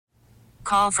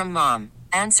call from mom.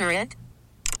 Answer it.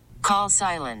 Call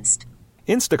silenced.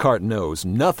 Instacart knows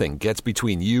nothing gets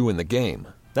between you and the game.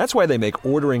 That's why they make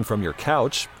ordering from your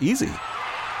couch easy.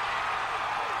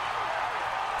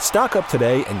 Stock up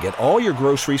today and get all your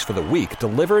groceries for the week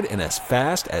delivered in as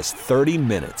fast as 30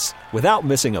 minutes without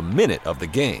missing a minute of the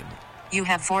game. You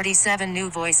have 47 new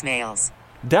voicemails.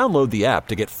 Download the app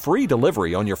to get free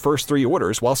delivery on your first 3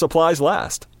 orders while supplies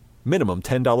last. Minimum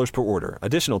 $10 per order.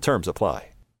 Additional terms apply.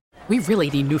 We really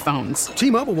need new phones.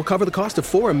 T-Mobile will cover the cost of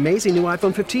 4 amazing new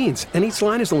iPhone 15s, and each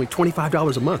line is only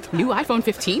 $25 a month. New iPhone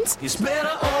 15s? It's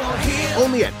better over here.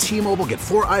 Only at T-Mobile, get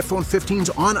 4 iPhone 15s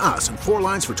on us and 4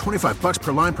 lines for $25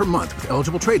 per line per month with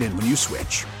eligible trade-in when you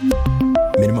switch.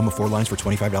 Minimum of 4 lines for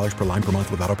 $25 per line per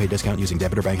month with autopay discount using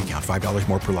debit or bank account. $5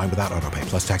 more per line without autopay,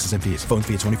 plus taxes and fees. Phone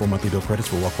fee at 24 monthly bill credits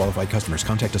for well-qualified customers.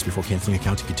 Contact us before canceling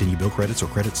account to continue bill credits or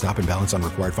credit stop and balance on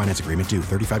required finance agreement due.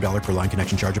 $35 per line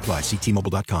connection charge applies. See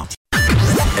T-Mobile.com.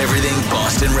 Everything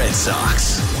Boston Red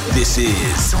Sox. This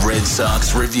is Red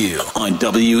Sox Review on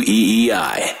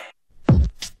WEEI.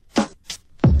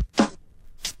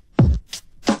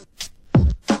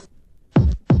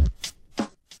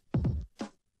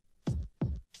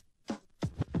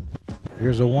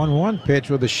 Here's a 1-1 pitch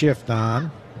with a shift on.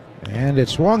 And it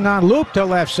swung on loop to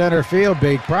left center field.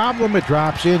 Big problem. It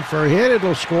drops in for a hit.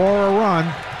 It'll score a run.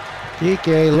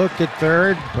 Kike looked at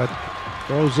third, but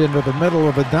goes into the middle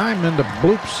of a diamond. A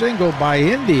bloop single by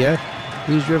India.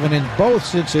 He's driven in both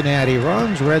Cincinnati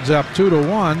runs. Reds up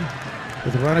 2-1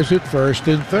 with runners at first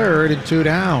and third and 2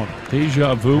 down.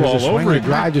 Deja vu There's all over a it.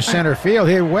 drive to center field.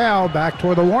 Hit well. Back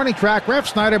toward the warning track.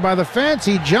 Refsnyder by the fence.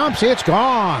 He jumps. It's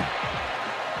gone.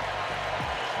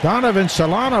 Donovan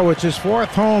Solano, it's his 4th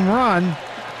home run.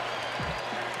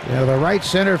 The right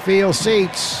center field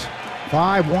seats.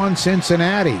 5-1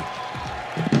 Cincinnati.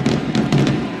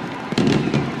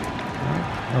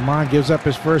 Armand gives up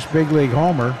his first big league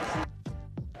homer.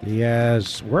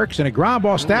 Diaz works in a ground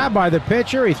ball stab by the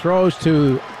pitcher. He throws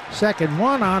to second,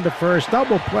 one on to first.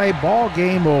 Double play, ball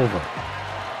game over.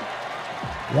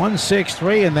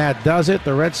 1-6-3, and that does it.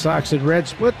 The Red Sox and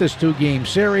Reds split this 2-game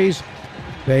series.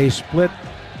 They split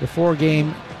the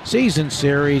 4-game season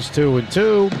series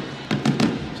 2-2.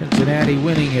 Cincinnati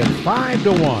winning it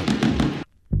 5-1.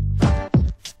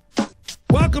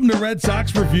 Welcome to Red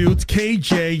Sox Review. It's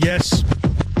KJ. Yes,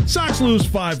 Sox lose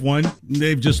 5-1.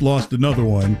 They've just lost another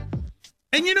one.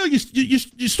 And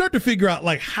you start to figure out,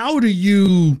 like, how do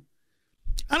you,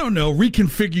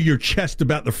 reconfigure your chest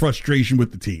about the frustration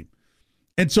with the team.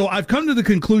 And so I've come to the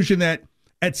conclusion that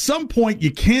at some point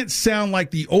you can't sound like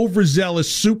the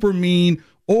overzealous, super mean,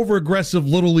 over-aggressive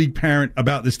Little League parent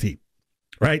about this team,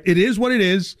 right? It is what it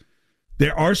is.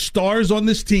 There are stars on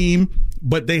this team,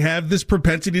 but they have this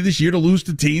propensity this year to lose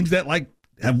to teams that,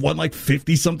 have won,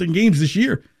 50-something games this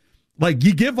year.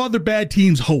 You give other bad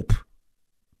teams hope.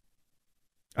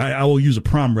 I will use a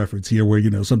prom reference here where,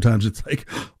 sometimes it's like,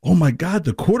 oh, my God,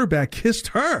 the quarterback kissed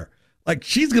her.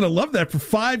 She's going to love that for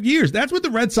 5 years. That's what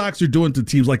the Red Sox are doing to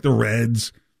teams like the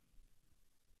Reds.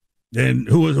 And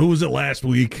who was it last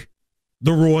week?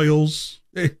 The Royals.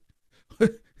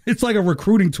 It's like a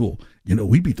recruiting tool.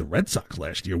 We beat the Red Sox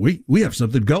last year. We have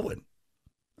something going.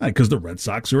 Because the Red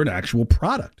Sox are an actual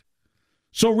product.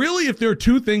 So really, if there are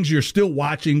 2 things you're still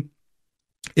watching,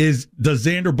 is does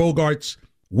Xander Bogaerts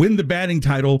win the batting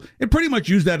title and pretty much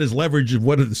use that as leverage of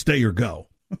whether to stay or go.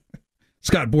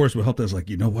 Scott Boras will help us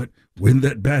you know what? Win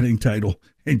that batting title,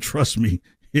 and trust me,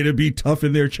 it'll be tough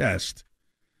in their chest.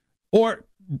 Or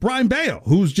Brian Bayo,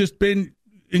 who's just been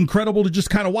incredible to just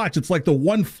kind of watch. It's like the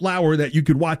one flower that you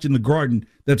could watch in the garden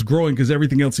that's growing because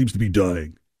everything else seems to be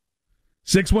dying.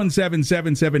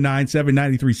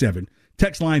 617-779-7937.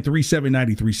 Text line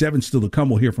 37937. Still to come.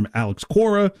 We'll hear from Alex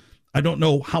Cora. I don't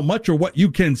know how much or what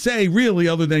you can say, really,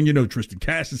 other than, Tristan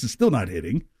Cassis is still not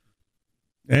hitting.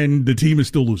 And the team is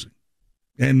still losing.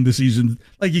 And the season,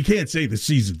 you can't say the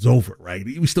season's over, right?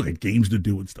 We still got games to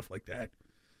do and stuff like that.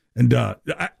 And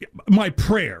my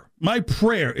prayer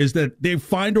is that they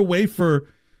find a way for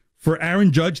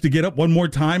Aaron Judge to get up one more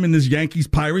time in this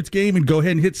Yankees-Pirates game and go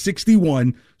ahead and hit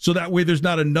 61, so that way there's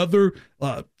not another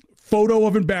photo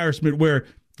of embarrassment where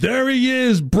there he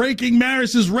is breaking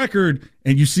Maris's record,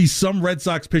 and you see some Red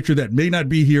Sox pitcher that may not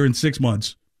be here in 6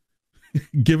 months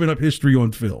giving up history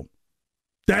on film.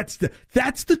 That's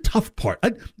the tough part.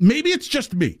 Maybe it's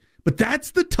just me, but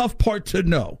that's the tough part to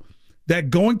know.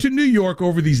 That going to New York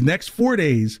over these next 4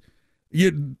 days,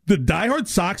 the diehard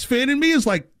Sox fan in me is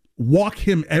like, walk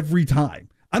him every time.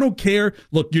 I don't care.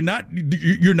 Look, you're not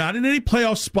in any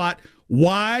playoff spot.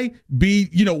 Why be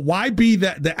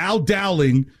the Al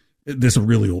Dowling? This is a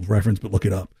really old reference, but look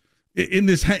it up. in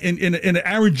an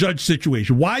Aaron Judge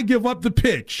situation? Why give up the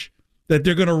pitch that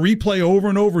they're going to replay over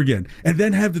and over again and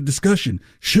then have the discussion?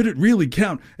 Should it really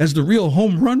count as the real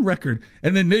home run record?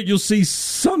 And then you'll see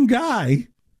some guy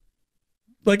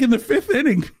like in the 5th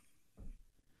inning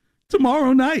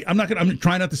tomorrow night. I'm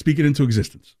trying not to speak it into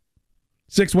existence.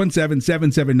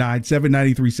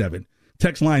 617-779-7937.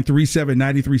 Text line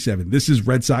 37937. This is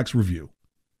Red Sox Review.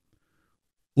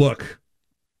 Look,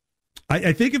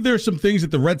 I think if there are some things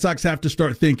that the Red Sox have to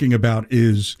start thinking about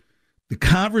is the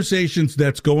conversations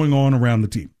that's going on around the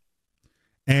team.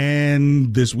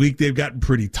 And this week they've gotten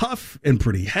pretty tough and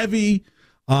pretty heavy.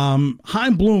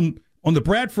 Chaim Bloom on the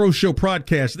Brad Froese Show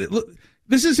podcast,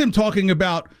 this is him talking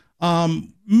about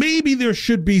maybe there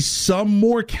should be some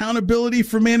more accountability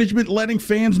for management, letting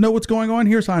fans know what's going on.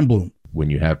 Here's Chaim Bloom. When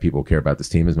you have people care about this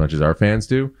team as much as our fans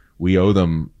do, we owe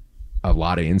them a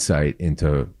lot of insight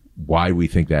into why we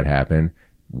think that happened,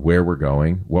 where we're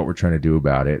going, what we're trying to do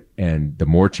about it. And the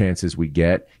more chances we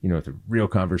get, it's a real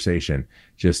conversation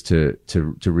just to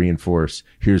reinforce,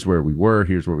 here's where we were,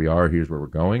 here's where we are, here's where we're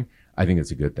going. I think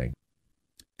it's a good thing.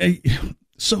 Hey,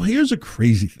 so here's a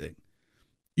crazy thing.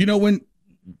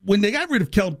 When they got rid of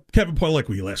Kevin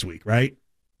Polecki last week, right?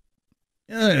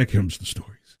 Here comes the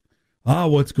stories.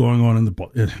 What's going on in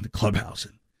the clubhouse?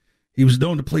 And he was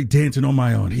known to play Dancing on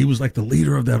My Own. He was like the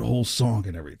leader of that whole song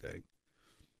and everything.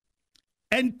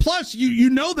 And plus, you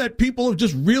know that people have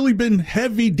just really been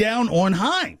heavy down on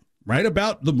Chaim, right?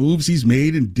 About the moves he's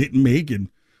made and didn't make, and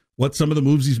what some of the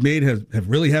moves he's made have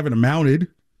really haven't amounted.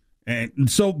 And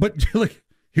so, but like,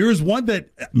 here's one that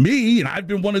and I've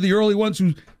been one of the early ones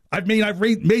I've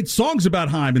made songs about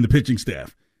Chaim and the pitching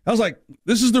staff. I was like,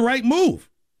 this is the right move.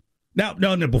 Now,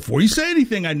 before you say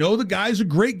anything, I know the guy's a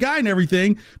great guy and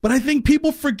everything, but I think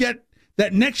people forget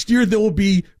that next year there will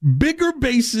be bigger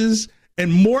bases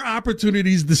and more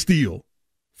opportunities to steal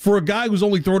for a guy who's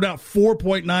only thrown out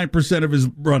 4.9% of his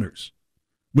runners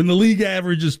when the league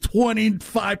average is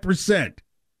 25%.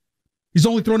 He's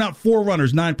only thrown out 4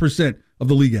 runners, 9% of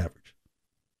the league average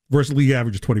versus league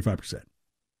average is 25%.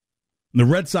 And the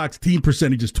Red Sox team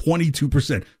percentage is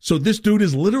 22%. So this dude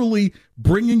is literally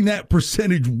bringing that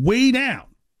percentage way down.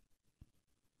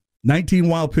 19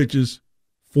 wild pitches,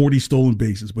 40 stolen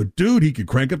bases. But dude, he could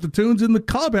crank up the tunes in the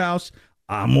clubhouse.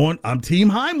 I'm Team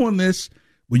Chaim on this.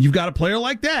 When you've got a player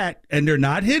like that and they're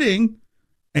not hitting,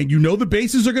 and you know the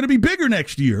bases are going to be bigger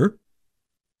next year,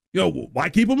 why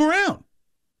keep them around?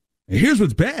 And here's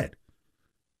what's bad.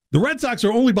 The Red Sox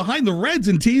are only behind the Reds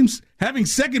in teams having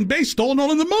second base stolen on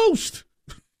them the most.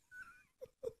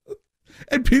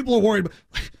 And people are worried about,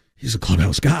 he's a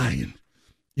clubhouse guy,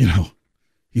 and,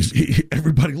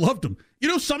 everybody loved him.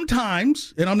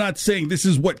 Sometimes, and I'm not saying this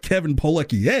is what Kevin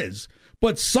Polecki is,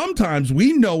 but sometimes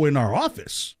we know in our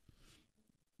office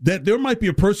that there might be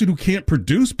a person who can't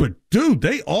produce, but, dude,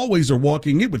 they always are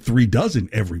walking in with 3 dozen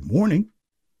every morning.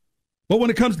 But when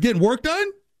it comes to getting work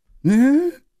done,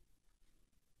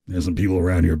 there's some people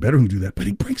around here better who do that, but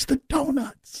he brings the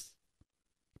donuts.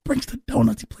 He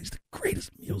plays the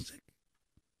greatest music.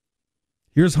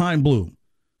 Here's Chaim Bloom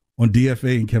on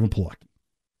DFA and Kevin Polecki.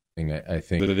 I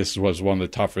think that this was one of the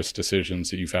toughest decisions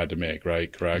that you've had to make,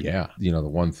 right? Correct? Yeah. The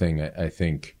one thing I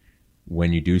think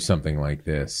when you do something like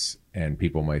this, and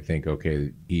people might think,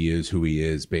 okay, he is who he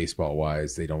is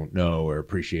baseball-wise, they don't know or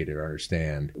appreciate it or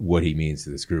understand what he means to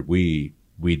this group. We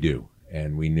do,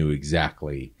 and we knew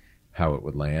exactly how it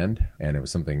would land, and it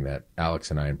was something that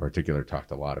Alex and I in particular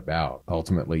talked a lot about.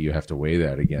 Ultimately, you have to weigh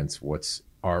that against what's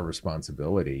our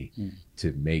responsibility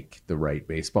to make the right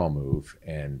baseball move.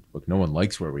 And look, no one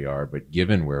likes where we are, but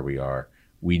given where we are,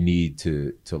 we need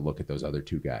to look at those other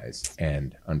 2 guys.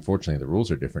 And unfortunately, the rules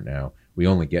are different now. We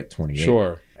only get 28.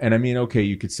 Sure. And I mean, okay,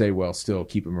 you could say, well, still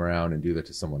keep him around and do that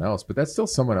to someone else, but that's still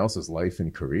someone else's life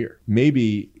and career.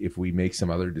 Maybe if we make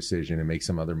some other decision and make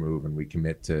some other move and we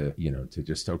commit to, to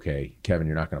just, okay, Kevin,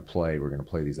 you're not going to play. We're going to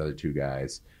play these other 2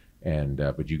 guys. And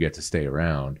but you get to stay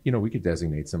around. We could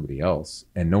designate somebody else,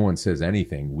 and no one says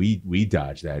anything. We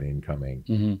dodge that incoming.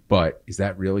 Mm-hmm. But is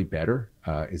that really better?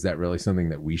 Is that really something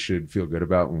that we should feel good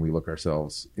about when we look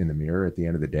ourselves in the mirror at the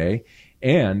end of the day?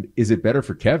 And is it better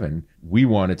for Kevin? We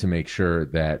wanted to make sure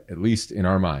that, at least in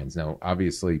our minds, now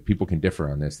obviously people can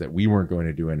differ on this, that we weren't going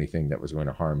to do anything that was going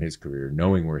to harm his career,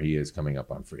 knowing where he is coming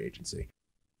up on free agency.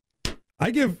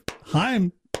 I give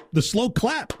Chaim the slow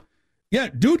clap. Yeah,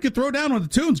 dude could throw down on the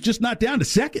tunes, just not down to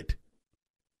second.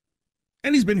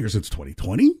 And he's been here since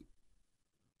 2020.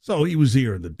 So he was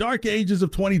here in the dark ages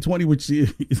of 2020, which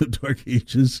is the dark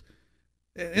ages.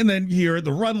 And then here at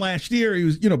the run last year, he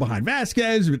was, behind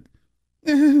Vasquez. But,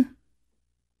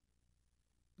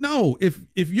 No, if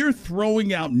you're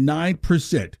throwing out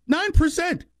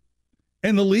 9%,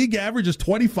 and the league average is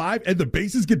 25, and the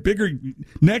bases get bigger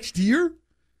next year,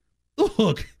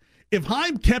 look, if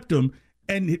Heim kept him,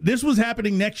 and this was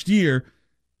happening next year,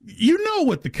 you know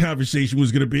what the conversation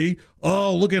was going to be.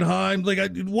 Oh, look at Heim. Like,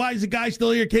 why is the guy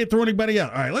still here? Can't throw anybody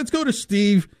out. All right, let's go to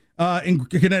Steve in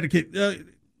Connecticut.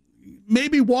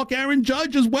 Maybe walk Aaron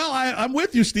Judge as well. I'm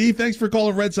with you, Steve. Thanks for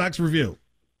calling Red Sox Review.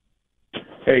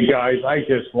 Hey, guys, I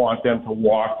just want them to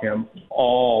walk him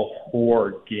all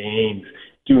 4 games.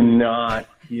 Do not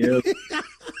give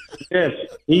this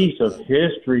piece of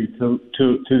history to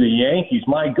the Yankees.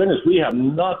 My goodness, we have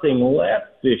nothing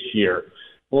left this year.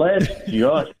 Let's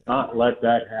just not let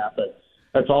that happen.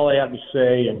 That's all I have to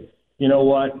say. And you know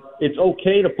what? It's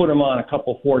okay to put him on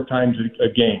 4 times a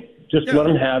game. Just let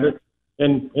him have it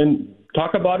and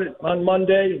talk about it on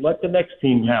Monday. Let the next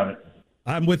team have it.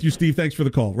 I'm with you, Steve. Thanks for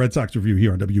the call. Red Sox Review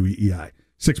here on WEEI.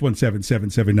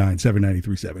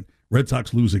 617-779-7937. Red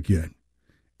Sox lose again.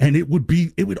 And it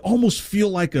would almost feel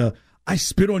like a I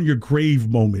spit on your grave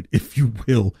moment, if you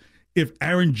will, if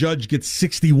Aaron Judge gets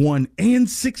 61 and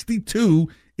 62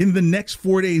 in the next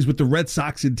 4 days with the Red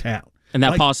Sox in town. And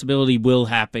that possibility will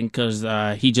happen because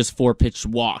he just 4-pitched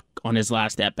walk on his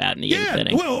last at-bat in the 8th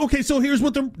inning. Well, okay, so here's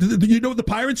what you know what the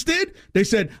Pirates did? They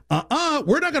said,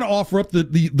 we're not going to offer up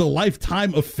the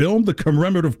lifetime of film, the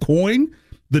commemorative coin,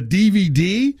 the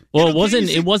DVD. Well,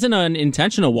 it wasn't an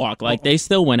intentional walk. Like, they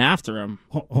still went after him.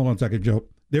 Hold on a second, Joe.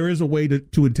 There is a way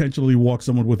to intentionally walk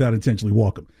someone without intentionally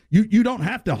walk them. You don't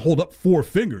have to hold up 4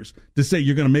 fingers to say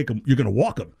you're going to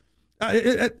walk them.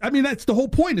 I mean, that's the whole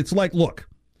point. It's like, look,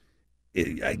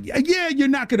 you're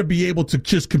not going to be able to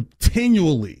just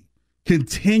continually,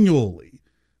 intentionally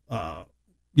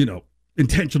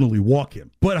walk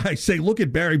him. But I say, look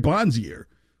at Barry Bonds' year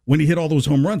when he hit all those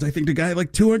home runs. I think the guy had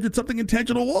like 200 something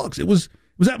intentional walks. It was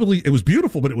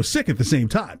beautiful, but it was sick at the same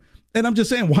time. And I'm just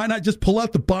saying, why not just pull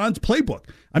out the Bonds playbook?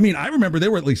 I mean, I remember there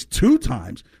were at least 2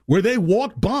 times where they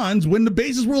walked Bonds when the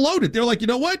bases were loaded. They're like, you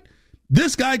know what?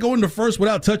 This guy going to first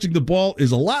without touching the ball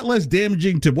is a lot less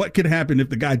damaging to what could happen if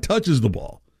the guy touches the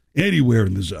ball anywhere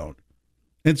in the zone.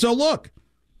 And so, look,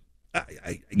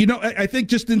 I think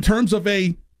just in terms of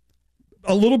a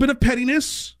little bit of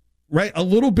pettiness, right? A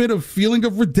little bit of feeling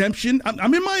of redemption.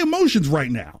 I'm in my emotions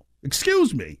right now.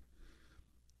 Excuse me.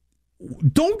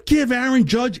 Don't give Aaron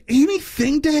Judge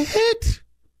anything to hit.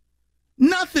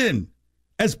 Nothing.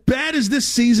 As bad as this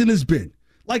season has been.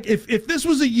 Like, if this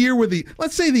was a year where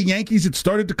let's say the Yankees had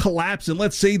started to collapse, and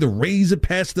let's say the Rays had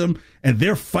passed them, and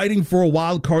they're fighting for a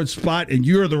wild card spot, and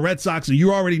you're the Red Sox, and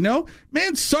you already know,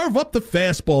 man, serve up the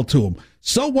fastball to them.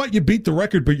 So what? You beat the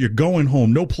record, but you're going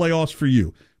home. No playoffs for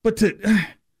you. But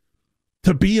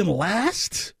to be in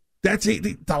last, that's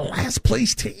the last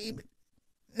place team.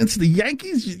 It's the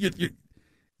Yankees, you're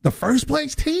the first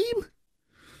place team.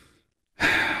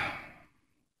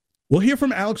 We'll hear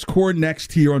from Alex Cora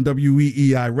next here on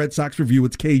WEEI Red Sox Review.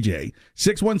 It's KJ.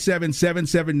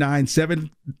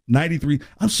 617-779-793.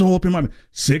 I'm so up in my mind.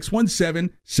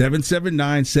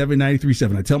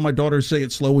 617-779-7937. I tell my daughter to say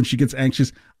it slow when she gets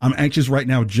anxious. I'm anxious right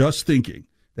now just thinking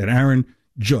that Aaron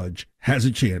Judge has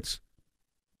a chance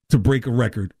to break a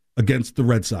record against the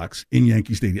Red Sox in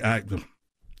Yankee Stadium.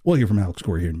 We'll hear from Alex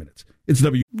Cora here in minutes. It's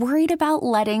Worried about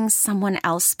letting someone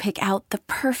else pick out the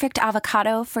perfect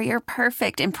avocado for your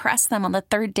perfect impress them on the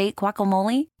 3rd date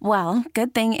guacamole? Well,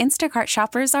 good thing Instacart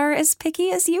shoppers are as picky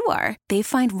as you are. They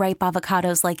find ripe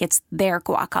avocados like it's their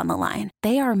guac on the line.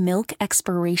 They are milk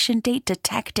expiration date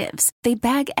detectives. They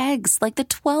bag eggs like the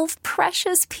 12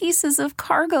 precious pieces of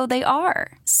cargo they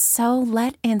are. So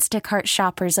let Instacart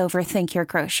shoppers overthink your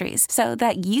groceries so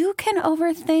that you can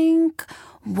overthink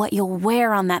what you'll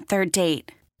wear on that 3rd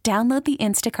date. Download the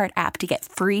Instacart app to get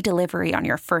free delivery on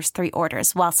your first 3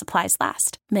 orders while supplies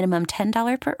last. Minimum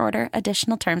 $10 per order.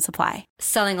 Additional terms apply.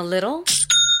 Selling a little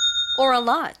or a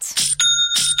lot?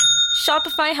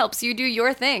 Shopify helps you do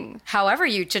your thing, however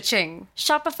you cha-ching.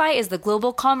 Shopify is the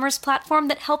global commerce platform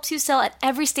that helps you sell at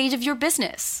every stage of your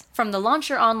business. From the launch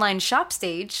your online shop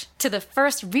stage, to the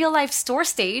first real-life store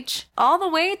stage, all the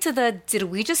way to the did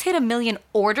we just hit 1 million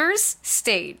orders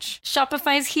stage.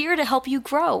 Shopify's here to help you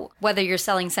grow. Whether you're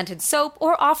selling scented soap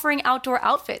or offering outdoor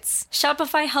outfits,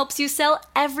 Shopify helps you sell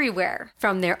everywhere.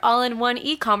 From their all-in-one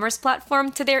e-commerce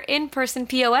platform to their in-person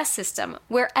POS system,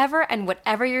 wherever and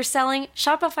whatever you're selling,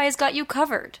 Shopify's got you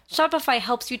covered. Shopify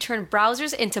helps you turn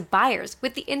browsers into buyers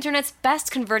with the internet's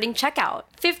best converting checkout.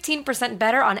 15%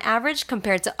 better on average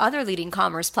compared to other leading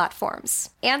commerce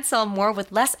platforms. And sell more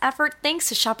with less effort thanks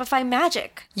to Shopify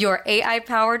Magic, your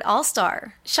AI-powered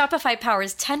all-star. Shopify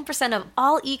powers 10% of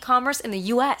all e-commerce in the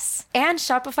U.S. And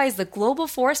Shopify is the global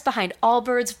force behind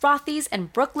Allbirds, Rothy's,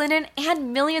 and Brooklinen,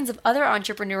 and millions of other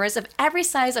entrepreneurs of every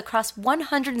size across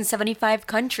 175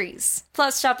 countries.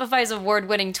 Plus, Shopify's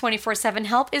award-winning 24/7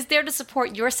 help is there to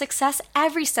support your success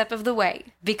every step of the way.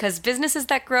 Because businesses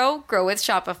that grow with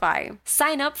Shopify.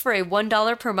 Sign up for a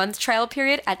 $1 per month trial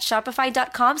period at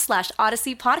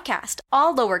shopify.com/Odyssey Podcast,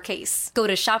 all lowercase. Go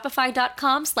to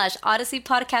shopify.com/Odyssey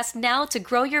Podcast now to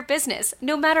grow your business,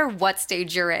 no matter what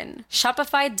stage you're in.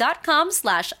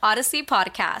 Shopify.com/Odyssey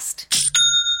Podcast.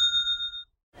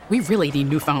 We really need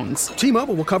new phones.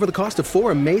 T-Mobile will cover the cost of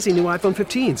 4 amazing new iPhone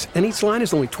 15s, and each line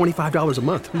is only $25 a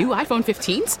month. New iPhone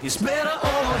 15s? It's better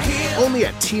over here. Only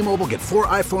at T-Mobile, get 4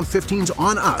 iPhone 15s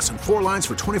on us and 4 lines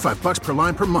for $25 per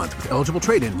line per month with eligible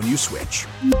trade-in when you switch.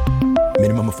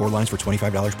 Minimum of 4 lines for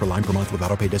 $25 per line per month with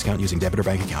autopay discount using debit or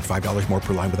bank account. $5 more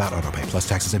per line without autopay, plus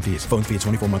taxes and fees. Phone fee at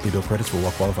 24 monthly bill credits for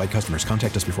well-qualified customers.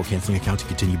 Contact us before canceling account to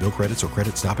continue bill credits or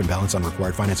credit stop and balance on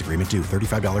required finance agreement due.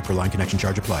 $35 per line connection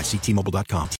charge applies. See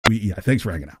T-Mobile.com. Yeah, thanks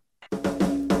for hanging out.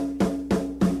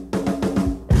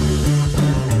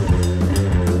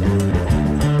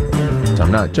 So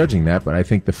I'm not judging that, but I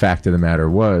think the fact of the matter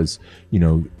was,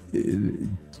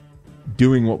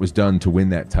 doing what was done to win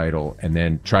that title and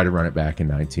then try to run it back in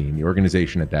 19. The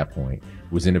organization at that point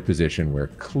was in a position where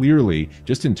clearly,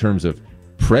 just in terms of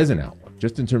present outlook,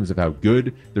 just in terms of how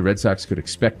good the Red Sox could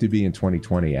expect to be in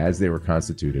 2020 as they were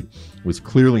constituted, was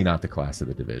clearly not the class of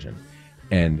the division,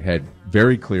 and had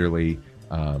very clearly,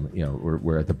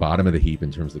 we're at the bottom of the heap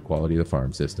in terms of the quality of the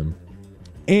farm system.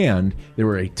 And there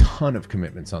were a ton of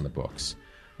commitments on the books.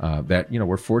 That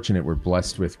we're fortunate, we're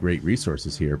blessed with great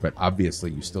resources here, but obviously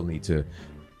you still need to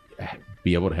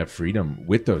be able to have freedom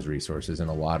with those resources, and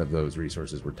a lot of those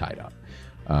resources were tied up.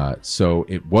 So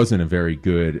it wasn't a very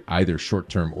good either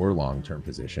short-term or long-term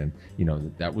position.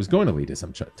 That was going to lead to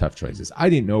some tough choices. I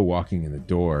didn't know walking in the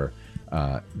door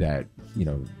that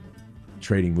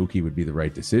trading Mookie would be the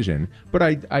right decision, but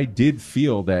I did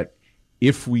feel that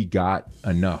if we got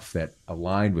enough that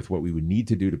aligned with what we would need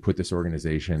to do to put this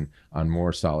organization on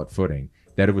more solid footing,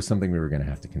 that it was something we were going to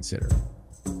have to consider.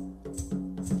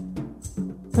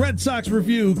 Red Sox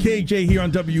Review, KJ here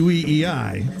on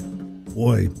WEEI.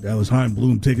 Boy, that was Chaim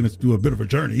Bloom taking us through a bit of a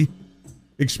journey,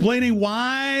 explaining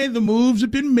why the moves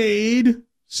have been made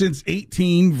since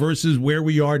 18 versus where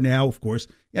we are now. Of course,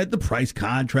 you had the Price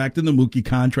contract and the Mookie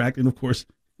contract, and of course,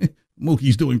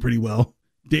 Mookie's doing pretty well.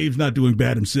 Dave's not doing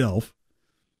bad himself.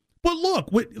 But look,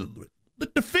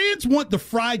 the fans want the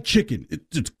fried chicken.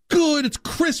 It's good, it's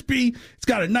crispy, it's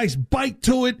got a nice bite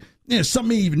to it. Some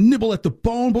may even nibble at the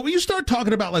bone. But when you start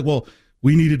talking about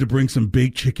we needed to bring some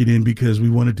baked chicken in because we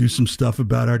want to do some stuff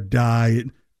about our diet,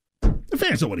 the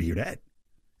fans don't want to hear that.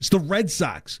 It's the Red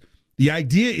Sox. The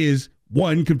idea is,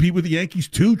 1, compete with the Yankees.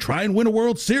 2, try and win a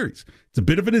World Series. It's a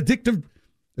bit of an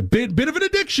bit of an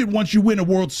addiction once you win a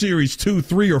World Series, 2,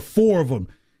 3, or 4 of them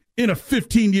in a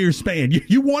 15-year span.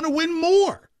 You want to win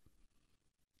more.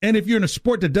 And if you're in a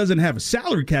sport that doesn't have a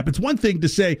salary cap, it's one thing to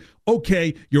say,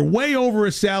 okay, you're way over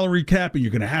a salary cap and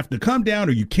you're going to have to come down,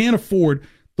 or you can't afford.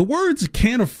 The words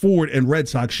can't afford and Red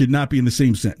Sox should not be in the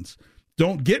same sentence.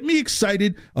 Don't get me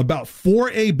excited about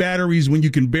 4A batteries when you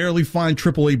can barely find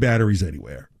AAA batteries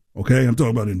anywhere. Okay? I'm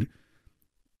talking about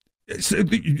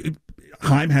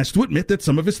Chaim has to admit that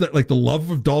some of it's like the love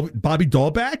of Bobby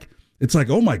Dahlback. It's like,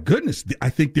 oh my goodness, I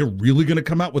think they're really going to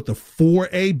come out with the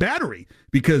 4A battery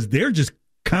because they're just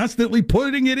constantly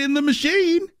putting it in the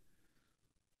machine.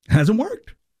 Hasn't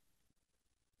worked.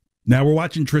 Now we're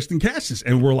watching Tristan Casas,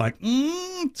 and we're like,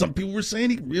 some people were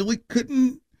saying he really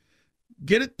couldn't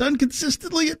get it done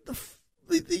consistently at the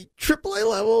AAA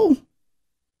level.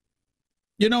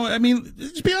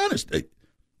 Let's be honest. If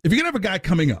you're going to have a guy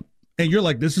coming up, and you're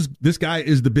like, this guy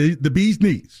is the bee's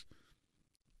knees,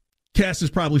 Casas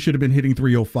probably should have been hitting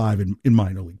 305 in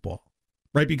minor league ball,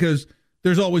 right? Because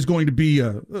there's always going to be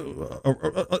a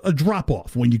drop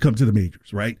off when you come to the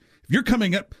majors, right? If you're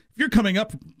coming up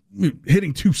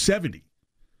hitting 270,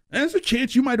 there's a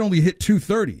chance you might only hit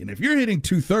 230. And if you're hitting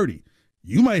 230,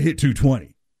 you might hit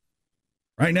 220.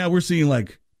 Right now, we're seeing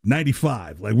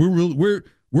 95.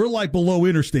 We're like below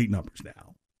interstate numbers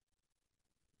now.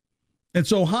 And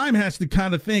so Chaim has to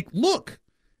kind of think, look,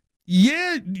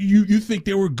 yeah, you think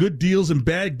there were good deals and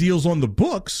bad deals on the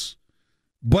books,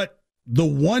 but the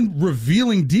one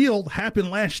revealing deal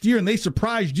happened last year and they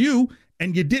surprised you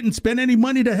and you didn't spend any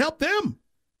money to help them.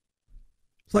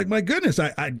 It's like, my goodness,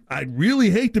 I really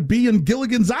hate to be in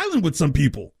Gilligan's Island with some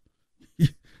people.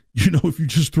 if you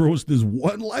just throw us this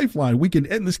one lifeline, we can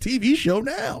end this TV show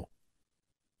now.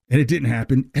 And it didn't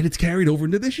happen, and it's carried over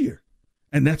into this year.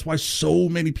 And that's why so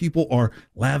many people are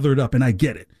lathered up, and I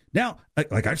get it. Now,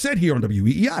 like I've said here on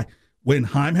WEEI, when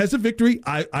Heim has a victory,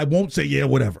 I won't say, yeah,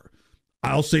 whatever.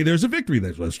 I'll say there's a victory.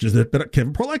 That's just that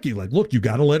Kevin Prolecki, like, look, you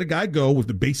got to let a guy go if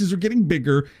the bases are getting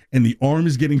bigger and the arm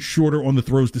is getting shorter on the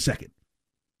throws to second.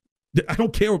 I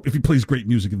don't care if he plays great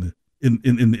music in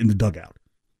the dugout.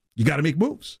 You got to make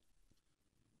moves.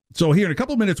 So here in a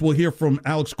couple of minutes, we'll hear from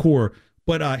Alex Cora.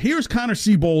 But here's Connor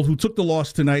Seabold, who took the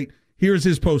loss tonight. Here's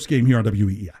his post game here on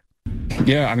WEEI.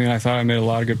 Yeah, I mean, I thought I made a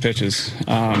lot of good pitches.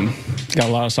 Got a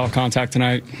lot of soft contact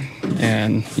tonight,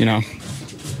 and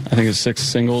I think it's 6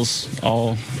 singles.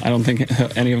 I don't think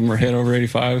any of them were hit over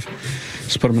 85.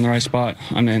 Just put them in the right spot.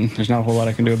 I mean, there's not a whole lot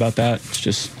I can do about that. It's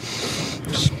just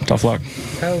tough luck.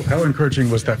 How encouraging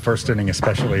was that first inning,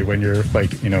 especially when you're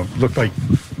looked like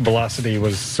velocity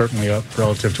was certainly up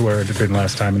relative to where it had been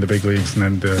last time in the big leagues,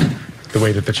 and then the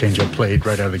way that the changeup played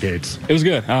right out of the gates? It was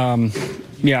good.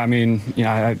 Yeah, I mean,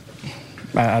 I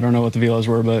don't know what the velos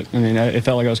were, but I mean, it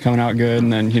felt like I was coming out good,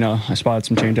 and then I spotted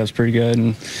some changeups pretty good,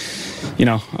 and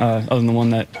other than the one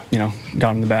that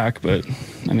got in the back, but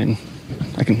I mean,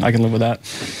 I can live with that.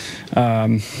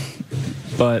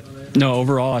 But no,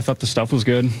 overall, I thought the stuff was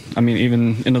good. I mean,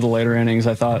 even into the later innings,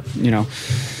 I thought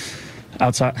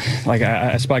outside, like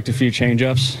I spiked a few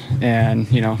changeups and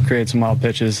created some wild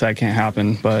pitches. That can't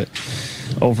happen, but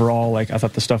overall, like I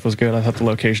thought the stuff was good. I thought the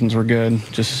locations were good.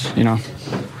 Just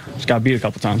got beat a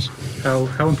couple times.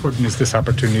 How important is this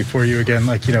opportunity for you again?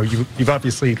 Like you've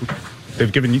obviously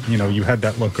they've given you had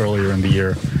that look earlier in the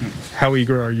year. How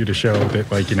eager are you to show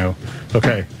that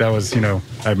okay, that was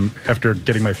I'm after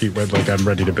getting my feet wet, like I'm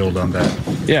ready to build on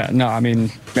that? Yeah, no, I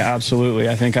mean, absolutely.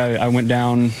 I think I went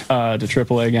down to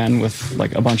AAA again with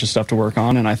like a bunch of stuff to work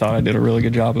on, and I thought I did a really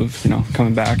good job of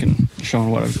coming back and showing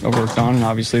what I worked on. And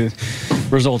obviously,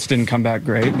 results didn't come back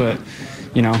great, but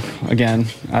again,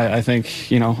 I think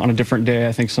on a different day,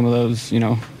 I think some of those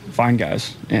find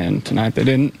guys, and tonight they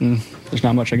didn't, and there's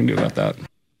not much I can do about that.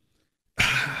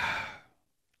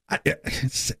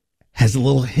 It has a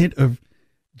little hint of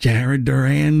Jared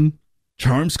Duran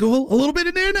charm school, a little bit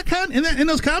in there in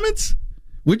those comments.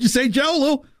 Would you say, Joe?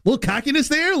 A little cockiness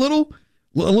there, a little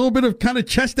bit of kind of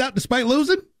chest out despite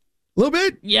losing, a little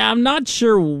bit. Yeah, I'm not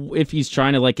sure if he's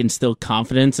trying to instill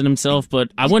confidence in himself,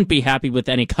 but I wouldn't be happy with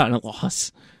any kind of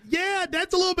loss. Yeah,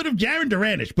 that's a little bit of Jared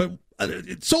Duranish. But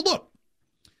so look.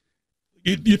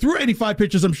 You threw 85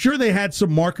 pitches. I'm sure they had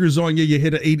some markers on you. You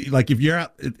hit an 80. Like if you're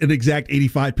out an exact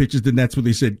 85 pitches, then that's what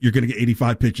they said. You're going to get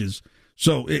 85 pitches.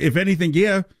 So if anything,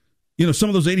 yeah, some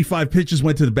of those 85 pitches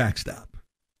went to the backstop.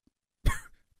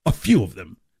 A few of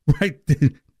them, right?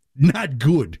 Not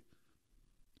good.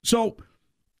 So,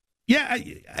 yeah,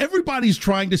 everybody's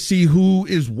trying to see who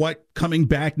is what coming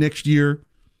back next year.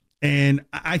 And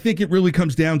I think it really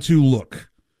comes down to, look,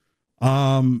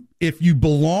 if you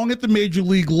belong at the major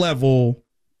league level,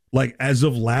 like as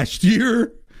of last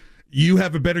year, you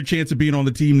have a better chance of being on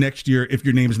the team next year if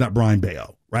your name is not Brian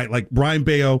Bayo, right? Like Brian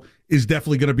Bayo is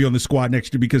definitely going to be on the squad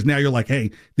next year because now you're like, hey,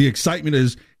 the excitement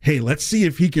is, hey, let's see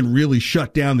if he can really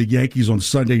shut down the Yankees on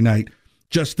Sunday night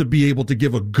just to be able to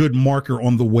give a good marker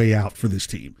on the way out for this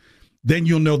team. Then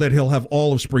you'll know that he'll have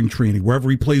all of spring training.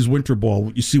 Wherever he plays winter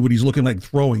ball, you see what he's looking like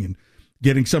throwing and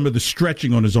getting some of the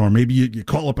stretching on his arm. Maybe you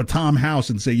call up a Tom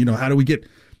House and say, how do we get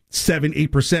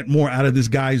 7-8% more out of this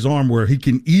guy's arm where he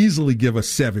can easily give us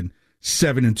 7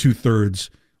 2/3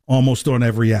 almost on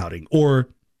every outing, or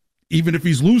even if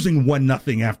he's losing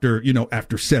 1-0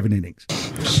 after 7 innings.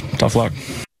 Tough luck.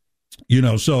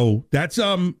 So that's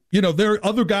there are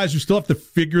other guys who still have to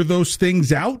figure those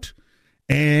things out,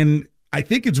 and I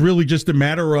think it's really just a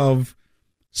matter of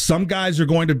some guys are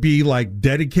going to be like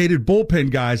dedicated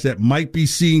bullpen guys that might be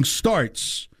seeing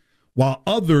starts, while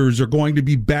others are going to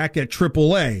be back at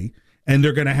AAA, and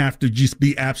they're going to have to just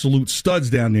be absolute studs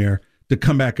down there to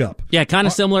come back up. Yeah, kind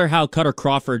of similar how Cutter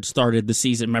Crawford started the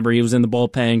season. Remember, he was in the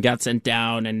bullpen, got sent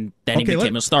down, and then he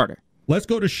became a starter. Let's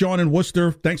go to Sean in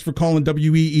Worcester. Thanks for calling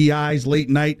WEEI's Late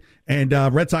Night and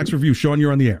Red Sox Review. Sean,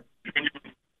 you're on the air.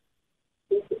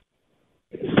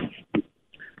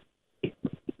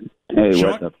 Hey,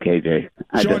 Sean? What's up, KJ?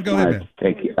 Sean, go ahead,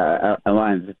 man. I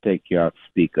wanted to take you off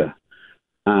speaker.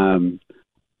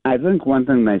 I think one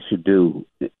thing they should do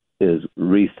is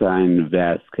re-sign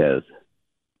Vasquez.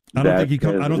 I don't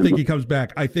think he comes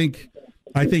back. I think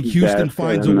Houston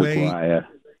finds a way. McGuire.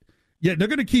 Yeah, they're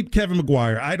going to keep Kevin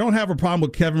McGuire. I don't have a problem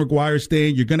with Kevin McGuire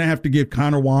staying. You're going to have to give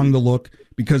Connor Wong the look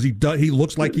because he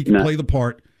looks like he can play the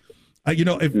part.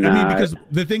 Because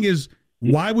the thing is,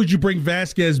 why would you bring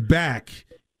Vasquez back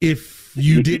if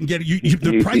you didn't get it.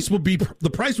 The price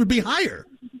would be higher.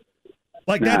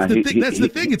 Like that's the thing. That's the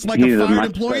thing. It's like a fired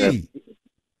employee.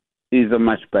 He's a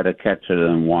much better catcher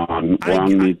than Wong.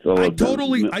 Wong needs a little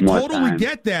bit more time.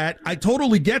 Get that. I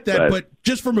totally get that. But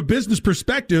just from a business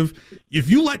perspective, if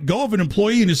you let go of an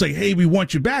employee and you say, "Hey, we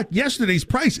want you back," yesterday's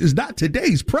price is not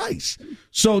today's price.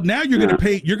 So now you're going to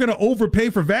pay. You're going to overpay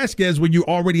for Vasquez when you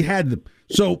already had them.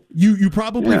 So you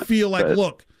probably feel like,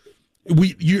 look,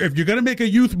 if you're going to make a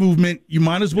youth movement, you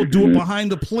might as well do it behind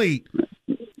the plate.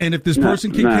 And if this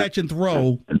person can catch and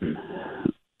throw.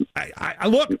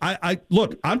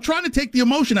 Look, I'm trying to take the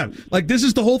emotion out. Like, this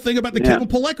is the whole thing about the Kevin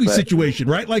Pilecki situation,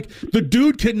 right? Like, the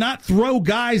dude cannot throw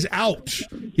guys out.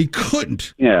 He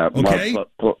couldn't. Yeah. Okay.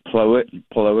 Pilecki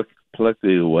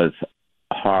was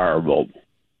horrible.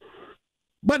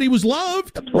 But he was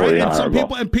loved, right? And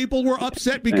some people were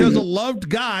upset because a loved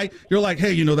guy. You're like,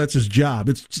 hey, that's his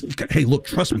job. Hey, look,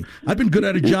 trust me, I've been good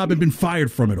at a job and been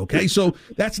fired from it. Okay, so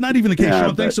that's not even the case.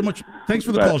 Sean, thanks so much. Thanks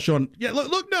for the call, Sean. Yeah,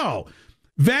 look, no.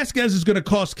 Vasquez is going to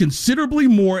cost considerably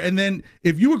more, and then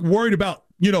if you were worried about,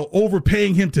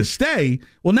 overpaying him to stay,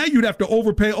 well, now you'd have to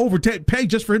overpay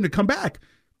just for him to come back.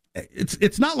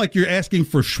 It's not like you're asking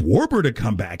for Schwarber to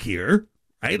come back here,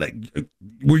 right? Like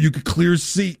where you could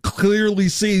clearly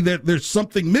see that there's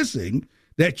something missing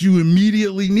that you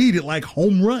immediately needed, like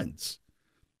home runs.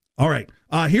 All right,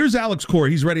 here's Alex Cora.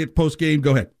 He's ready at post game.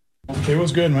 Go ahead. It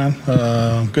was good, man.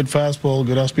 Good fastball,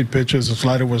 good off-speed pitches. The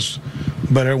slider was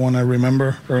better one I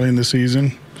remember early in the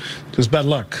season. Just bad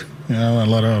luck. A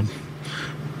lot of,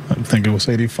 I think it was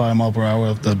 85 mile per hour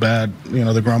of the bad,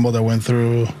 the ground ball that went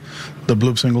through the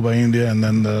bloop single by India and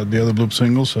then the other bloop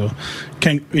single. So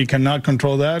you cannot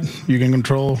control that. You can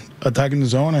control attacking the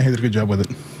zone. I did a good job with it.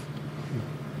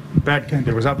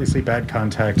 There was obviously bad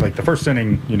contact. Like the first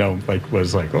inning,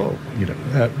 was like,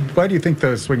 why do you think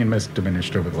the swing and miss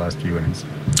diminished over the last few innings?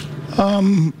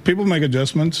 People make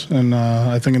adjustments, and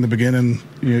I think in the beginning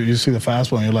you see the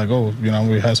fastball and you're like,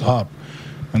 it has a hop.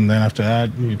 And then after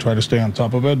that, you try to stay on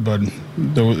top of it, but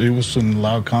it was in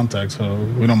loud contact, so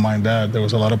we don't mind that. There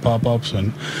was a lot of pop-ups,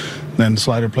 and then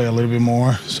slider play a little bit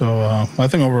more. So I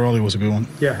think overall it was a good one.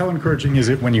 Yeah, how encouraging is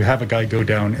it when you have a guy go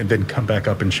down and then come back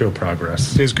up and show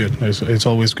progress? It's good. It's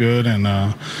always good, and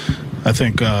I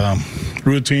think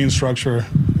routine structure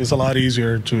is a lot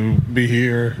easier to be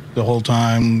here the whole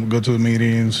time, go to the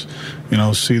meetings,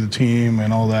 see the team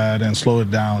and all that, and slow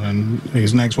it down. And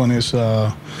his next one is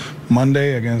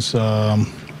Monday against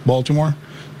Baltimore,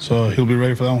 so he'll be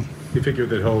ready for that one. You figure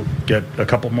that he'll get a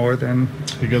couple more then?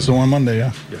 He gets the one Monday,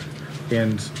 yeah.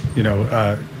 And,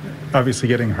 obviously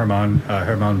getting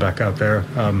Herman back out there,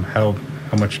 how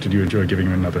much did you enjoy giving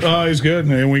him another shot? He's good,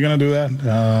 and we're going to do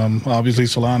that. Obviously,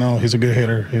 Solano, he's a good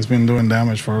hitter. He's been doing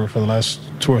damage for the last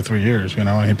 2 or 3 years,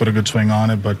 and he put a good swing on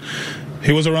it, but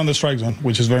he was around the strike zone,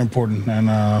 which is very important.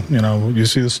 And, you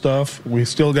see the stuff. We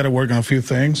still got to work on a few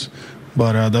things.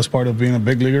 But that's part of being a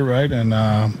big leaguer, right? And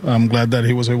I'm glad that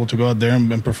he was able to go out there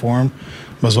and perform.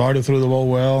 Mazardo threw the ball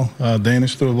well.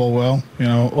 Danish threw the ball well.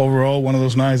 Overall, one of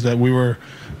those nights that we were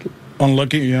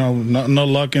unlucky, no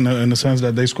luck in the sense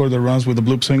that they scored the runs with the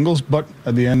bloop singles. But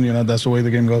at the end, that's the way the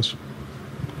game goes.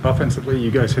 Offensively,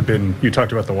 you guys you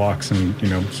talked about the walks and,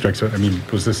 strikes. I mean,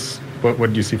 was this, what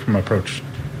did you see from approach?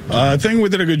 I think we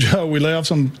did a good job. We lay off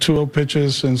some 2-0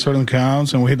 pitches in certain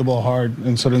counts, and we hit the ball hard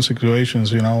in certain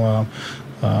situations. Besides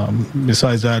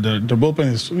that, the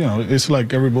bullpen is, it's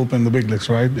like every bullpen in the big leagues,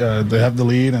 right? They have the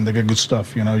lead and they get good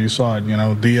stuff. You saw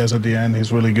it. Diaz at the end,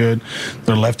 he's really good.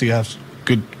 Their lefty has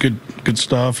good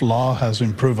stuff. Law has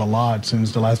improved a lot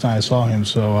since the last time I saw him.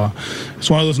 So it's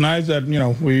one of those nights that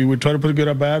we try to put good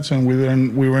at bats, and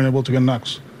we weren't able to get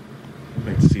knocks.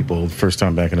 Seabold, first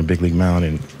time back in a big league mound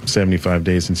in 75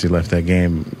 days since he left that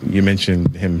game. You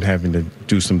mentioned him having to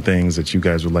do some things that you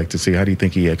guys would like to see. How do you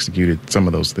think he executed some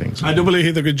of those things? I do believe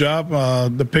he did a good job.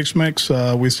 The pitch mix,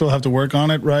 we still have to work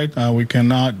on it, right? We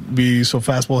cannot be so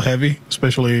fastball heavy,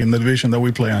 especially in the division that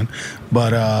we play on.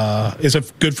 But it's a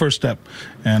good first step.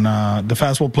 And the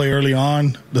fastball play early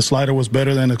on, the slider was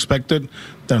better than expected.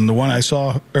 Than the one I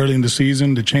saw early in the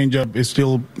season. The changeup is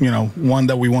still, one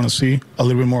that we want to see a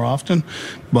little bit more often.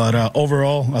 But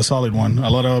overall, a solid one. A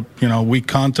lot of, weak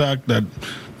contact that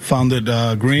found it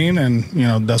green, and,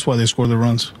 that's why they scored the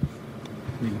runs.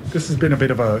 This has been a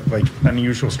bit of a,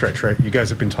 unusual stretch, right? You guys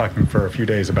have been talking for a few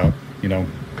days about,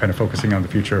 kind of focusing on the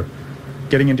future.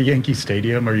 Getting into Yankee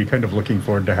Stadium, are you kind of looking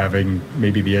forward to having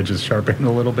maybe the edges sharpened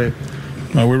a little bit?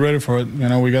 We're ready for it.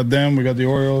 We got them, we got the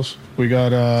Orioles, we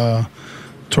got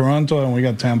Toronto, and we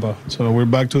got Tampa. So we're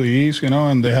back to the East,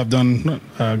 and they have done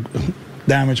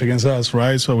damage against us,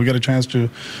 right? So we got a chance to,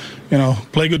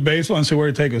 play good baseball and see where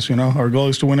it takes us. Our goal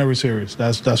is to win every series.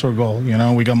 That's our goal.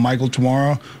 We got Michael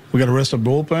tomorrow. We got to rest the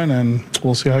bullpen, and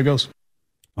we'll see how it goes.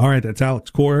 All right, that's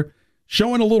Alex Cora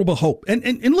showing a little bit of hope.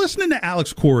 And listening to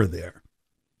Alex Cora there,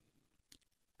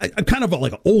 I'm kind of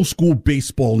like an old school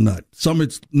baseball nut. Some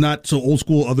it's not so old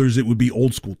school, others it would be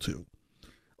old school too.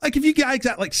 Like if you guys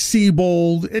got like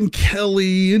Seabold and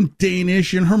Kelly and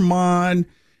Danish and Herman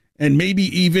and maybe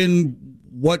even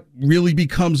what really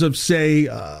becomes of, say,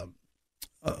 I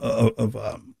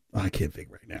can't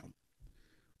think right now.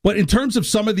 But in terms of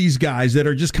some of these guys that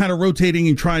are just kind of rotating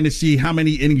and trying to see how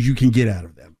many innings you can get out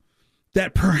of them,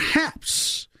 that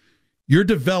perhaps you're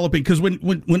developing, because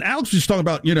when Alex was talking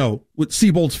about, with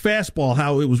Seabold's fastball,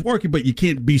 how it was working, but you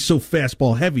can't be so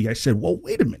fastball heavy, I said, well,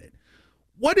 wait a minute.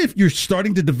 What if you're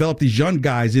starting to develop these young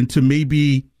guys into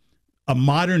maybe a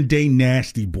modern day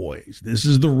nasty boys? This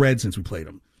is the Reds since we played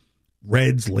them.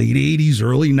 Reds, late 80s,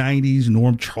 early 90s,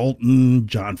 Norm Charlton,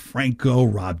 John Franco,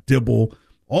 Rob Dibble.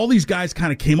 All these guys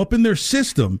kind of came up in their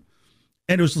system,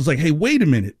 and it was just like, hey, wait a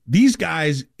minute. These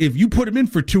guys, if you put them in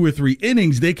for 2 or 3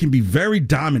 innings, they can be very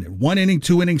dominant. 1 inning,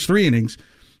 2 innings, 3 innings,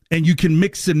 and you can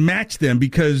mix and match them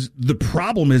because the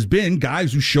problem has been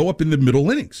guys who show up in the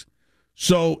middle innings.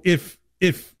 So if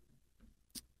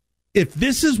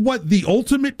this is what the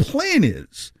ultimate plan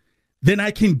is, then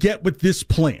I can get with this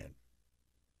plan.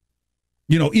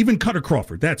 Even Cutter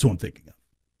Crawford, that's who I'm thinking of,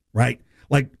 right?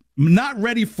 Like, not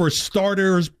ready for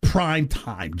starters prime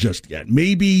time just yet.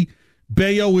 Maybe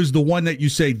Bayo is the one that you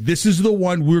say, this is the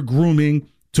one we're grooming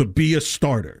to be a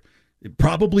starter.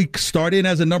 Probably start in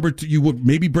as a number 2. You would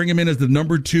maybe bring him in as the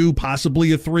number 2,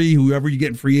 possibly a 3, whoever you get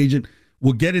in free agent.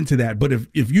 We'll get into that. But if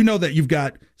you know that you've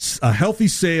got a healthy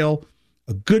Sale,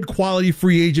 a good quality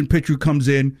free agent pitcher who comes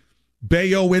in,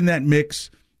 Bayo in that mix,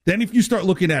 then if you start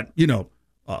looking at,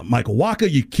 Michael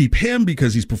Wacha, you keep him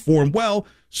because he's performed well.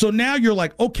 So now you're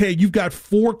like, okay, you've got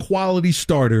 4 quality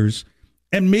starters,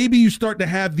 and maybe you start to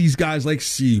have these guys like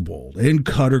Seabold and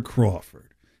Cutter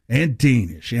Crawford and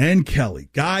Danish and Kelly,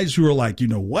 guys who are like, you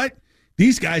know what?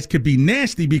 These guys could be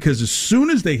nasty because as soon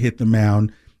as they hit the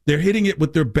mound, they're hitting it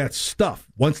with their best stuff.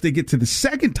 Once they get to the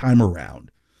second time around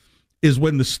is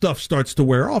when the stuff starts to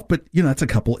wear off. But, that's a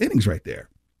couple innings right there.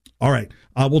 All right.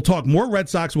 We'll talk more Red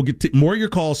Sox. We'll get to more of your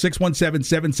calls,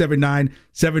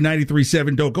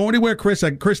 617-779-7937. Don't go anywhere,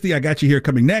 Christy, I got you here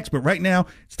coming next. But right now,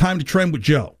 it's time to trend with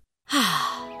Joe.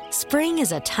 Spring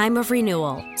is a time of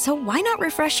renewal, so why not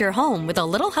refresh your home with a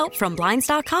little help from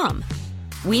Blinds.com?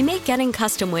 We make getting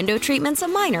custom window treatments a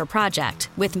minor project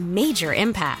with major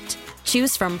impact.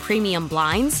 Choose from premium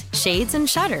blinds, shades, and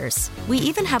shutters. We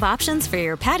even have options for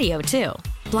your patio, too.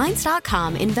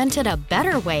 Blinds.com invented a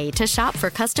better way to shop for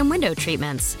custom window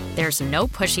treatments. There's no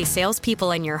pushy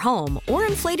salespeople in your home or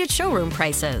inflated showroom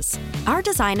prices. Our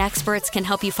design experts can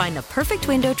help you find the perfect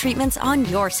window treatments on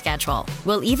your schedule.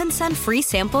 We'll even send free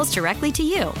samples directly to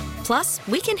you. Plus,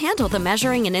 we can handle the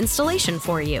measuring and installation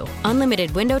for you.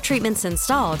 Unlimited window treatments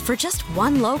installed for just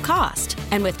one low cost.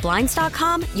 And with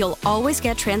Blinds.com, you'll always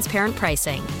get transparent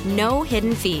pricing. No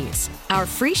hidden fees. Our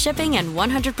free shipping and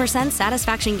 100%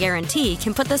 satisfaction guarantee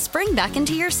can put the spring back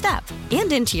into your step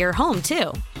and into your home,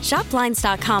 too. Shop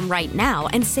Blinds.com right now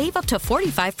and save up to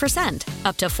 45%.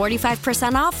 Up to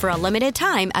 45% off for a limited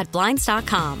time at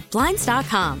Blinds.com.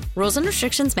 Blinds.com. Rules and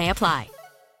restrictions may apply.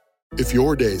 If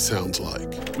your day sounds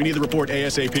like, we need the report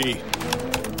ASAP,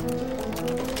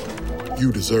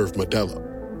 you deserve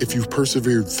Modelo. If you've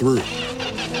persevered through,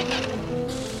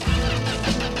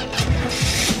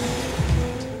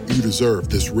 you deserve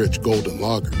this rich golden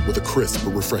lager with a crisp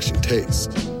but refreshing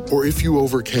taste. Or if you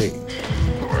overcame. 2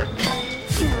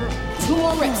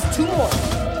 more reps, 2 more.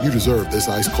 You deserve this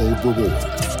ice-cold reward.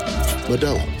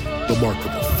 Modelo, the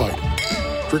Remarkable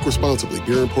Fighter. Drink responsibly.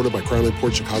 Beer imported by Crown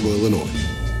Imports, Chicago, Illinois.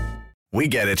 We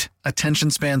get it.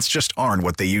 Attention spans just aren't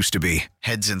what they used to be.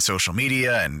 Heads in social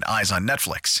media and eyes on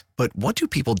Netflix. But what do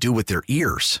people do with their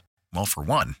ears? Well, for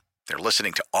one, they're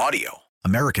listening to audio.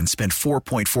 Americans spend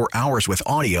 4.4 hours with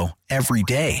audio every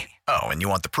day. Oh, and you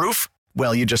want the proof?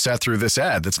 Well, you just sat through this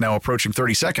ad that's now approaching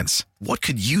 30 seconds. What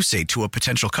could you say to a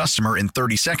potential customer in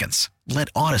 30 seconds? Let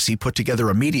Odyssey put together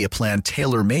a media plan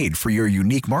tailor-made for your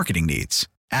unique marketing needs.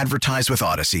 Advertise with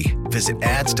Odyssey. Visit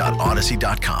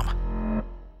ads.odyssey.com.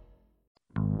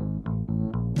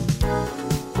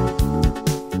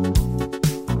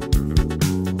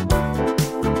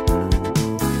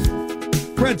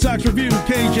 Red Sox Review,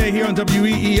 KJ here on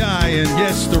WEEI. And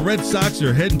yes, the Red Sox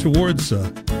are heading towards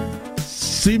a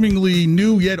seemingly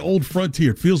new yet old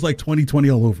frontier. It feels like 2020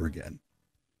 all over again.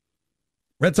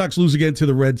 Red Sox lose again to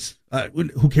the Reds.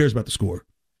 Who cares about the score?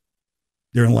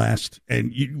 They're in last,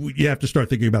 and you have to start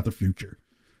thinking about the future.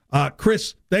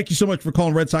 Chris, thank you so much for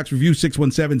calling Red Sox Review,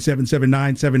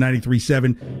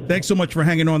 617-779-7937. Thanks so much for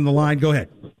hanging on the line. Go ahead.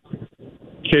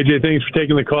 KJ, thanks for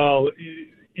taking the call.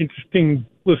 Interesting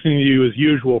listening to you as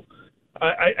usual.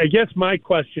 I guess my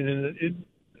question, and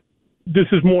this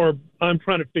is more, I'm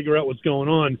trying to figure out what's going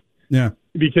on. Yeah.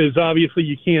 Because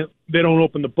obviously they don't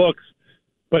open the books.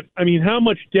 But, I mean, how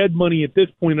much dead money at this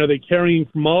point are they carrying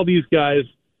from all these guys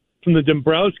from the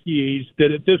Dombrowski age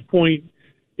that at this point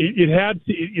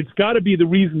it's got to be the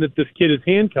reason that this kid is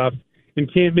handcuffed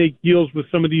and can't make deals with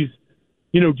some of these,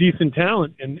 decent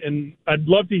talent. And I'd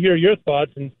love to hear your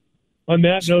thoughts. And on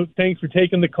that note, thanks for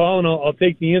taking the call, and I'll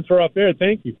take the answer off air.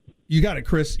 Thank you. You got it,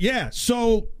 Chris. Yeah,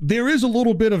 so there is a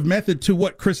little bit of method to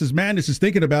what Chris's madness is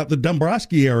thinking about. The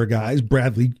Dombrowski era guys,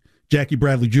 Jackie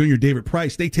Bradley Jr., David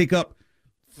Price, they take up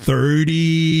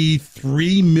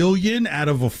 $33 million out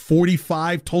of a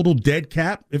 45 total dead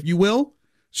cap, if you will.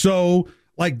 So,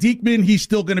 like Diekman, he's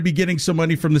still going to be getting some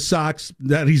money from the Sox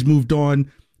that he's moved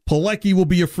on. Pilecki will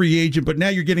be a free agent, but now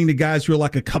you're getting the guys who are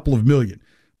like a couple of million.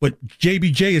 But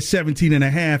JBJ is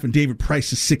 17.5 and David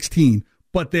Price is 16.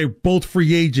 But they're both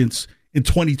free agents in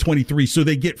 2023, so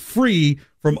they get free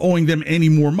from owing them any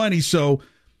more money. So,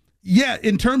 yeah,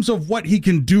 in terms of what he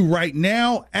can do right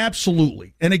now,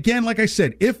 absolutely. And again, like I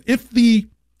said, if the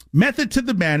method to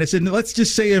the madness, and let's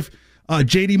just say if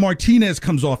JD Martinez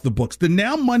comes off the books, then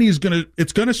now money is going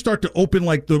to start to open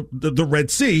like the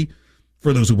Red Sea,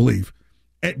 for those who believe.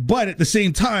 But at the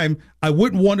same time, I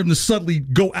wouldn't want him to suddenly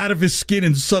go out of his skin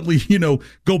and suddenly,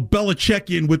 go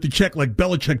Belichick in with the check like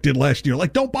Belichick did last year.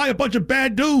 Like, don't buy a bunch of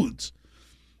bad dudes.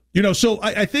 So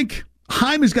I think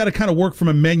Chaim has got to kind of work from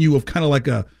a menu of kind of like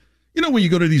a, when you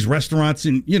go to these restaurants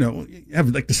and, you have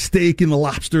like the steak and the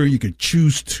lobster, you could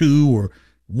choose 2 or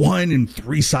 1 and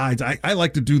 3 sides. I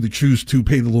like to do the choose 2,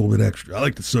 pay the little bit extra. I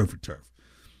like the surf and turf.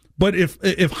 But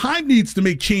if Chaim needs to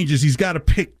make changes, he's got to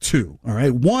pick 2. All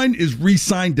right. 1 is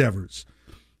re-sign Devers.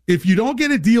 If you don't get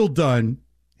a deal done,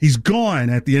 he's gone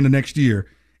at the end of next year,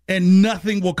 and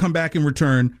nothing will come back in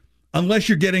return unless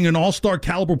you're getting an all-star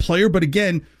caliber player. But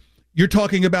again, you're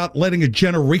talking about letting a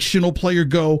generational player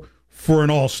go for an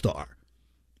all-star.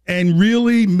 And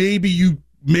really, maybe you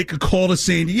make a call to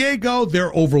San Diego.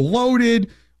 They're overloaded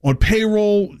on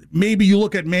payroll. Maybe you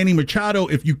look at Manny Machado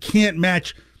if you can't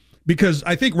match. Because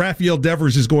I think Rafael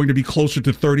Devers is going to be closer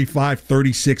to 35,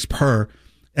 36 per.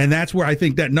 And that's where I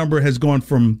think that number has gone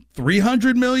from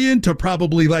 $300 million to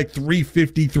probably like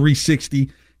 350, 360,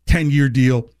 10-year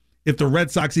deal. If the Red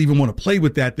Sox even want to play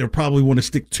with that, they'll probably want to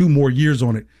stick 2 more years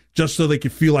on it just so they can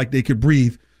feel like they could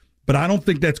breathe. But I don't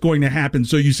think that's going to happen.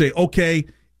 So you say, okay,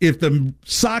 if the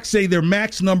Sox say their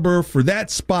max number for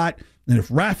that spot, and if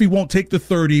Rafi won't take the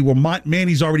 30, well,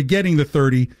 Manny's already getting the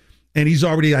 30, and he's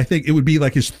already, I think it would be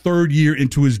like his 3rd year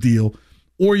into his deal.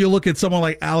 Or you look at someone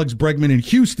like Alex Bregman in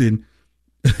Houston,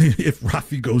 if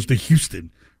Rafi goes to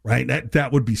Houston, right?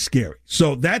 That would be scary.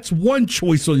 So that's one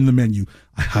choice on the menu.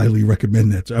 I highly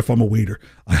recommend that. If I'm a waiter,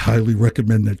 I highly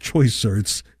recommend that choice, sir.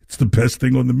 It's the best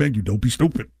thing on the menu. Don't be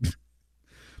stupid.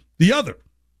 The other,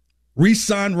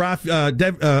 re-sign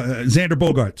Xander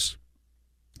Bogaerts.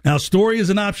 Now, Story is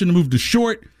an option to move to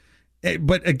short,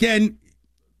 but again,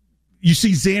 you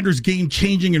see Xander's game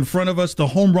changing in front of us. The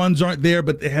home runs aren't there,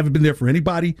 but they haven't been there for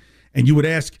anybody. And you would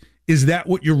ask, is that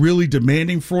what you're really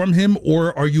demanding from him?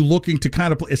 Or are you looking to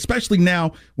kind of play, especially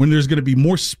now when there's going to be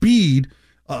more speed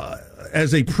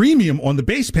as a premium on the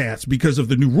base paths because of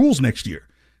the new rules next year?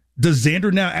 Does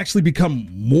Xander now actually become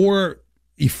more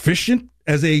efficient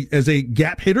as a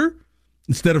gap hitter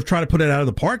instead of trying to put it out of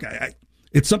the park?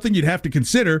 It's something you'd have to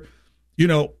consider.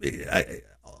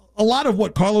 A lot of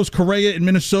what Carlos Correa in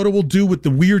Minnesota will do with the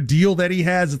weird deal that he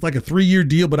has, it's like a 3-year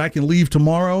deal, but I can leave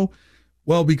tomorrow.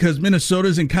 Well, because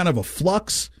Minnesota's in kind of a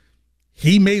flux,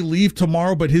 he may leave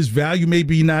tomorrow, but his value may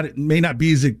not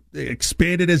be as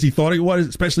expanded as he thought it was,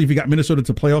 especially if he got Minnesota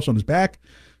to playoffs on his back.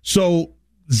 So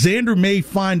Xander may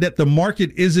find that the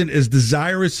market isn't as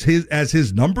desirous as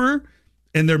his number,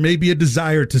 and there may be a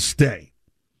desire to stay.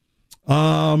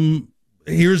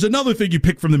 Here's another thing you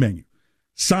pick from the menu.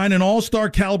 Sign an all-star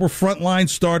caliber frontline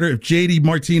starter if JD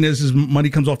Martinez's money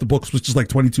comes off the books, which is like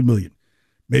 $22 million.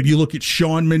 Maybe you look at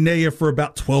Sean Manaea for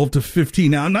about 12 to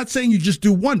 15. Now, I'm not saying you just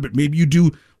do one, but maybe you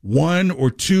do 1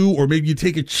 or 2, or maybe you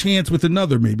take a chance with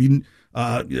another. Maybe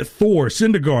Thor,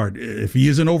 Syndergaard, if he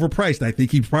isn't overpriced. I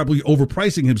think he's probably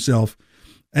overpricing himself.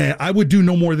 I would do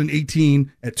no more than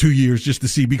 18 at 2 years just to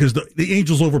see, because the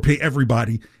Angels overpay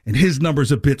everybody, and his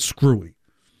number's a bit screwy.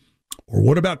 Or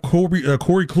what about Corey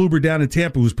Kluber down in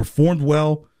Tampa, who's performed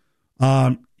well?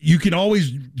 you can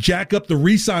always jack up the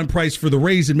re-sign price for the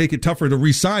Rays and make it tougher to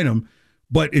re-sign them.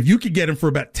 But if you could get him for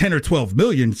about 10 or 12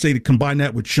 million, say to combine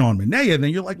that with Sean Manaea,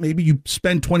 then you're like, maybe you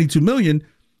spend 22 million,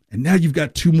 and now you've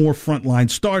got 2 more frontline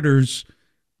starters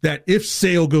that if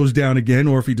Sale goes down again,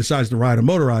 or if he decides to ride a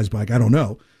motorized bike, I don't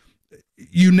know,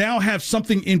 you now have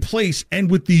something in place.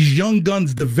 And with these young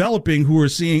guns developing who are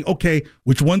seeing, okay,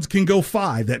 which ones can go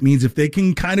 5? That means if they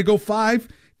can kind of go 5,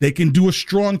 they can do a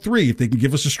strong 3. If they can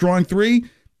give us a strong 3,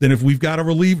 then if we've got a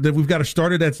we've got a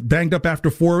starter that's banged up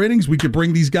after 4 innings, we could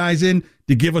bring these guys in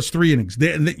to give us 3 innings.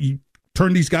 You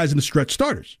turn these guys into stretch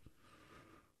starters.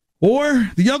 Or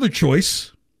the other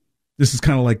choice, this is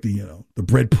kind of like the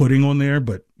bread pudding on there,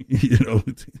 but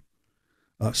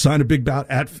sign a big bat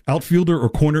outfielder or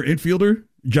corner infielder.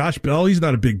 Josh Bell, he's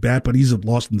not a big bat, but he's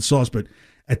lost in the sauce. But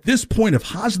at this point, if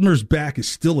Hosmer's back is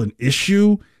still an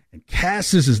issue and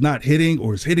Cassis is not hitting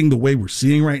or is hitting the way we're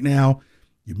seeing right now,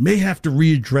 you may have to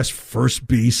readdress first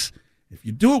base. If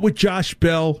you do it with Josh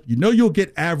Bell, you'll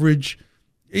get average.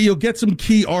 You'll get some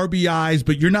key RBIs,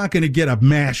 but you're not going to get a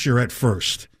masher at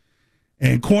first.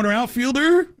 And corner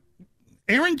outfielder,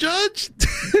 Aaron Judge,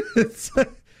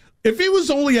 if he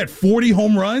was only at 40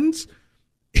 home runs,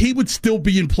 he would still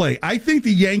be in play. I think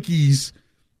the Yankees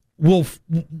will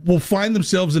find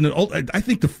themselves in an. I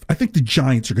think the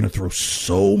Giants are going to throw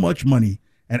so much money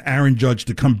at Aaron Judge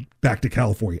to come back to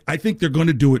California. I think they're going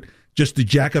to do it just to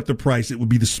jack up the price. It would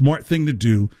be the smart thing to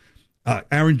do.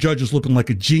 Aaron Judge is looking like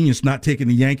a genius not taking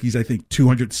the Yankees, I think,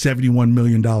 $271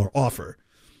 million offer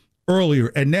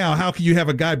earlier. And now how can you have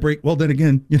a guy break? Well, then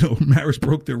again, Maris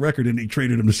broke their record and they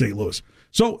traded him to St. Louis.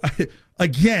 So,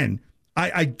 again,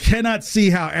 I cannot see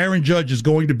how Aaron Judge is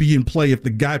going to be in play if the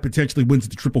guy potentially wins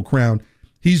the Triple Crown.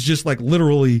 He's just like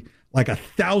literally like a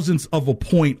thousandth of a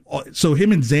point. So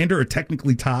him and Xander are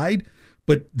technically tied,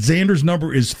 but Xander's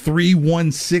number is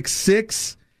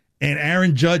 3166 and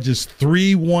Aaron Judge is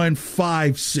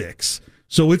 3156.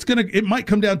 So it might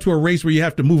come down to a race where you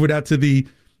have to move it out to the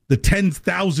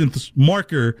 10,000th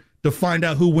marker to find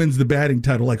out who wins the batting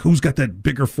title, like who's got that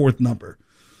bigger fourth number.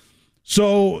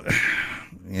 So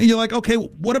you're like, okay,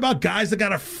 what about guys that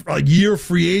got a year of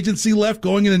free agency left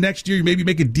going into next year? You maybe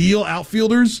make a deal,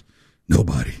 outfielders?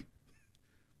 Nobody.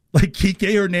 Like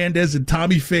Kike Hernandez and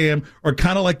Tommy Pham are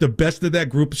kind of like the best of that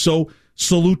group. So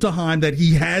salute to Heim that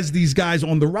he has these guys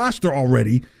on the roster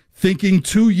already thinking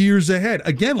 2 years ahead.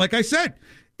 Again, like I said,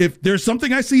 if there's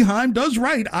something I see Heim does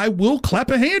right, I will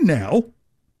clap a hand now.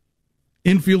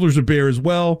 Infielders are bare as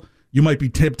well. You might be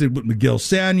tempted with Miguel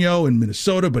Sano in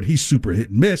Minnesota, but he's super hit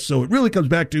and miss. So it really comes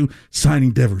back to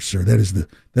signing Devers, sir. That is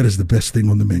the best thing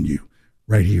on the menu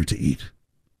right here to eat.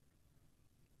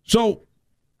 So,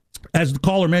 as the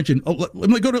caller mentioned, let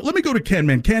me go to Ken,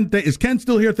 man. Ken, is Ken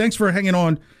still here? Thanks for hanging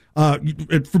on,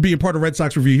 for being part of Red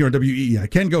Sox Review here on WEEI.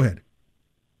 Ken, go ahead.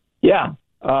 Yeah,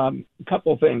 a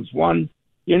couple things. One,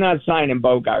 you're not signing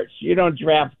Bogaerts. You don't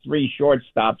draft 3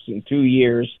 shortstops in 2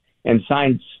 years and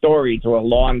sign Story to a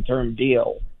long-term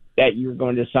deal that you're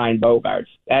going to sign Bogaerts.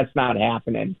 That's not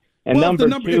happening. And well,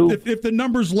 two, if the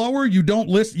number's lower, you don't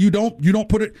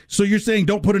put it. So you're saying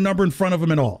don't put a number in front of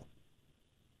them at all.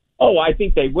 Oh, I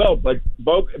think they will, but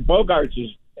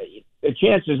Bogaerts the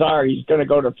chances are he's going to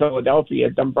go to Philadelphia.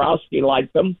 Dombrowski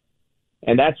liked him,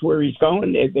 and that's where he's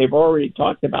going. They've already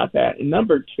talked about that. And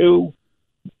number two,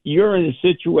 you're in a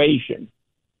situation,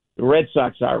 the Red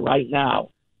Sox are right now,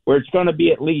 where it's going to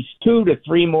be at least 2 to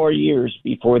 3 more years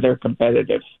before they're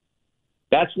competitive.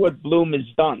 That's what Bloom has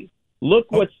done.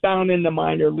 Look what's down in the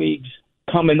minor leagues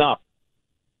coming up.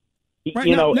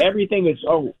 Right, everything is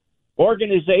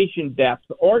organization depth.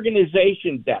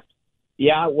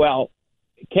 Yeah, well,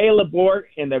 Caleb Ward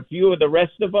and a few of the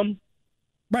rest of them.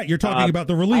 Right, you're talking about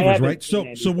the relievers, right?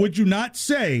 So would you not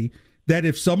say that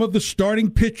if some of the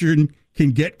starting pitching can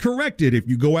get corrected, if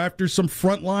you go after some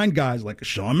frontline guys like a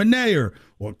Sean Manaea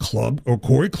or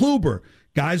Corey Kluber,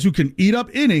 guys who can eat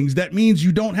up innings, that means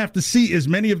you don't have to see as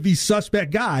many of these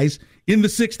suspect guys in the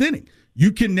 6th inning.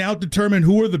 You can now determine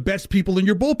who are the best people in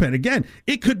your bullpen. Again,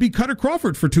 it could be Cutter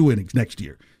Crawford for 2 innings next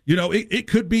year. It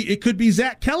could be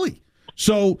Zach Kelly.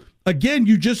 So again,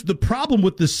 the problem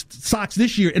with the Sox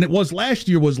this year, and it was last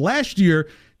year,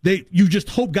 you just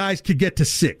hope guys could get to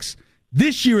 6.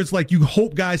 This year, it's like you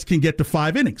hope guys can get to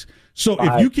 5 innings. So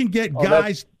if you can get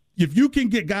guys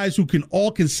who can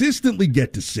all consistently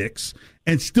get to 6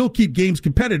 and still keep games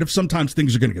competitive, sometimes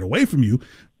things are going to get away from you.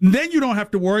 Then you don't have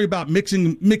to worry about mix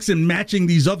and matching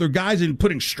these other guys and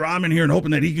putting Strahm in here and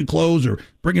hoping that he can close or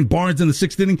bringing Barnes in the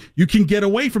 6th inning. You can get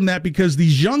away from that because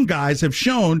these young guys have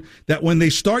shown that when they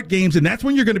start games, and that's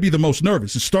when you're going to be the most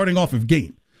nervous, is starting off of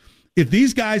game. If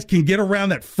these guys can get around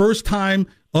that first time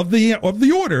of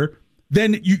the order,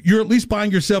 then you're at least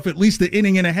buying yourself at least an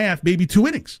inning and a half, maybe 2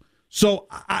 innings. So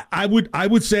I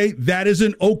would say that is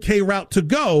an okay route to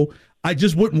go. I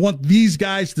just wouldn't want these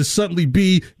guys to suddenly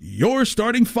be your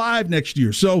starting 5 next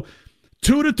year. So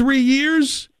 2 to 3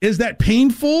 years, is that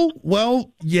painful?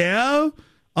 Well, yeah.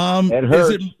 It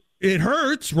hurts. It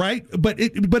hurts, right? But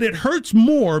it hurts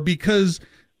more because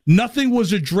nothing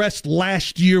was addressed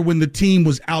last year when the team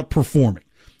was outperforming.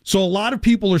 So a lot of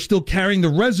people are still carrying the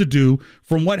residue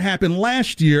from what happened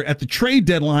last year at the trade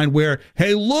deadline where,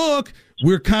 hey, look,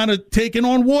 we're kind of taking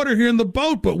on water here in the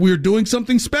boat, but we're doing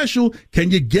something special.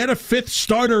 Can you get a 5th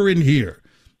starter in here?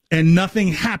 And nothing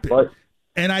happened. Well,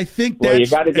 and I think well, you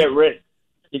got to get rid.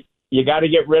 You got to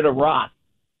get rid of Roth.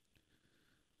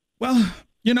 Well,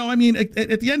 I mean,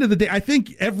 at the end of the day, I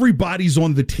think everybody's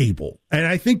on the table. And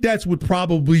I think that's what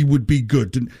probably would be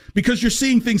good. Because you're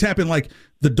seeing things happen like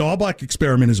the Dahlbeck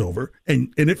experiment is over.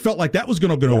 And it felt like that was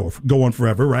going to go on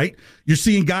forever, right? You're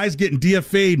seeing guys getting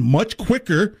DFA'd much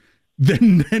quicker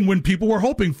than when people were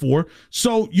hoping for.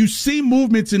 So you see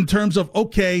movements in terms of,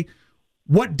 okay,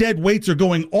 what dead weights are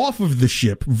going off of the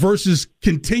ship versus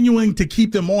continuing to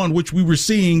keep them on, which we were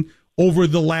seeing over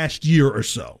the last year or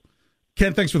so.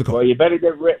 Ken, thanks for the call. Well, you better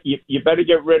get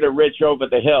rid of Rich over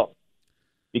the hill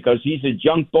because he's a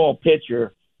junk ball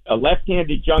pitcher, a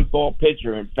left-handed junk ball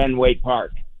pitcher in Fenway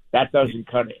Park. That doesn't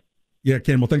cut it. Yeah,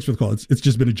 Ken. Well, thanks for the call. It's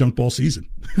just been a junk ball season.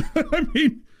 I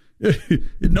mean,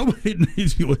 nobody.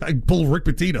 I pull Rick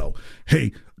Pitino.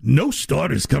 Hey, no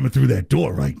starters coming through that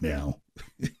door right now.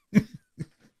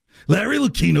 Larry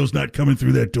Lucchino's not coming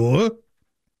through that door.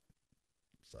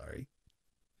 Sorry,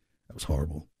 that was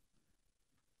horrible.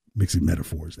 Mixing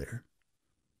metaphors there.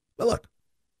 But look,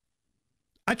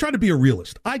 I try to be a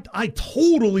realist. I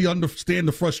totally understand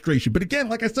the frustration. But again,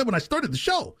 like I said when I started the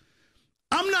show,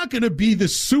 I'm not going to be the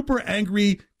super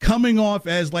angry coming off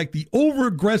as like the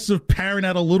over-aggressive parent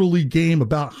at a Little League game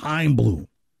about Chaim Bloom.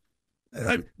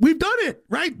 We've done it,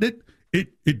 right?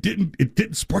 It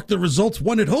didn't spark the results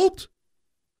one had hoped.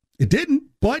 It didn't.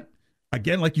 But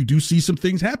again, like you do see some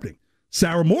things happening.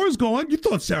 Sarah Moore's gone. You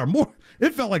thought Sarah Moore.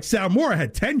 It felt like Sarah Moore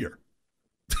had tenure.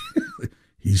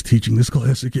 He's teaching this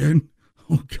class again.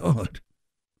 Oh, God.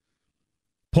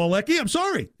 Paul Ecke, I'm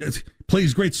sorry.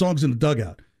 Plays great songs in the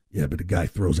dugout. Yeah, but the guy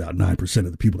throws out 9%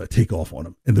 of the people that take off on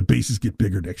him, and the bases get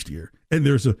bigger next year. And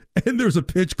there's a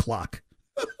pitch clock.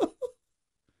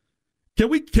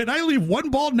 Can I leave one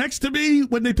ball next to me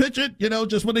when they pitch it?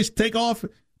 Just when they take off?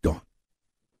 Gone.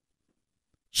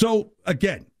 So,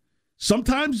 again,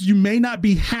 sometimes you may not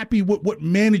be happy with what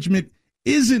management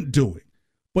isn't doing,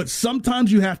 but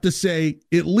sometimes you have to say,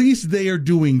 at least they are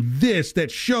doing this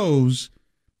that shows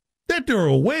that they're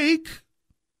awake.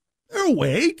 They're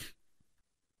awake.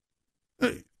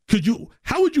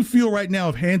 How would you feel right now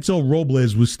if Hansel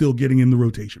Robles was still getting in the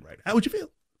rotation right now? How would you feel?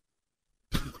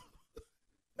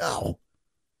 No.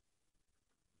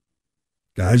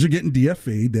 Guys are getting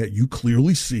DFA'd that you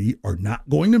clearly see are not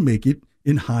going to make it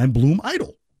in Chaim Bloom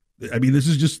idle. I mean, this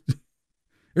is just,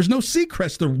 there's no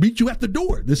Seacrest to meet you at the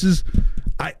door. This is,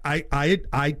 I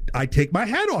take my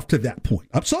hat off to that point.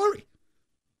 I'm sorry.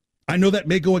 I know that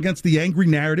may go against the angry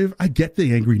narrative. I get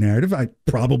the angry narrative. I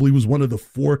probably was one of the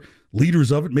 4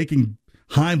 leaders of it, making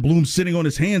Chaim Bloom sitting on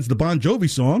his hands the Bon Jovi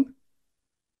song.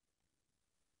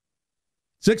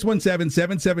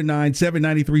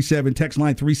 617-779-7937. Text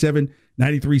line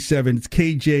 37937. It's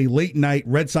KJ, late night,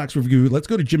 Red Sox Review. Let's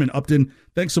go to Jim in Upton.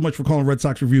 Thanks so much for calling Red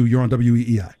Sox Review. You're on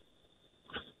WEEI.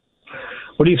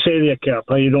 What do you say there, Cap?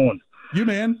 How you doing? You,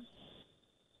 man.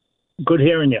 Good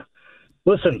hearing you.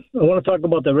 Listen, I want to talk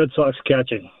about the Red Sox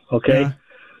catching, okay?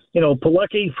 Yeah.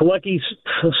 Pilecki's,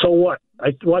 so what?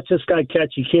 I watch this guy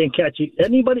catch. He can't catch.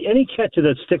 Any catcher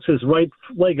that sticks his right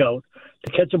leg out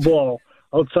to catch a ball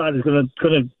outside is going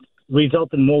to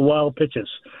result in more wild pitches.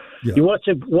 Yeah. You watch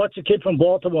a kid from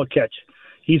Baltimore catch.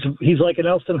 He's like an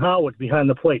Elston Howard behind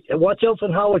the plate. And watch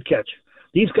Elston Howard catch.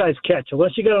 These guys catch.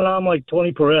 Unless you got an arm like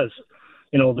Tony Perez,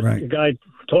 the guy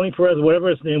Tony Perez, whatever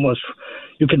his name was,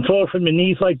 you can throw it from your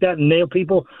knees like that and nail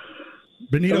people.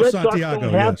 Benito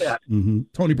Santiago, yes. Mm-hmm.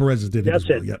 Tony Perez did it as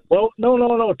well. Yep. Well,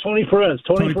 no. Tony Perez.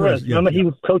 Tony Perez. Yeah, remember,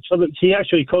 he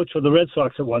actually coached for the Red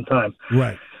Sox at one time.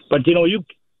 Right. But you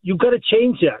got to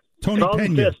change that. Tony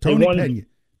Pena. That's Tony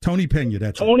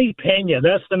Pena.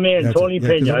 That's the man. That's Tony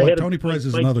Pena. Tony Perez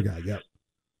is another guy. Yeah.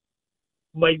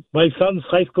 My son's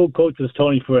high school coach was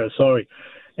Tony Perez. Sorry.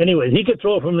 Anyways, he could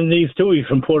throw it from the knees too. He's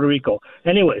from Puerto Rico.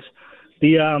 Anyways,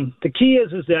 the key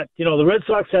is that the Red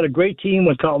Sox had a great team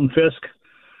with Carlton Fisk.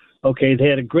 Okay, they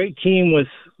had a great team with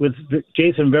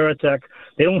Jason Varitek.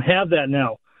 They don't have that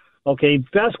now. Okay,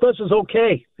 Vasquez is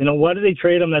okay. Why did they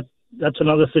trade him? That's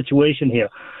another situation here.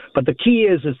 But the key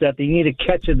is that they need a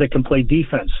catcher that can play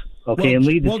defense, and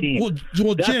lead the team. Well,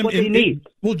 That's Jim, what they need.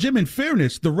 Jim, in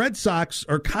fairness, the Red Sox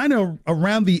are kind of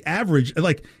around the average.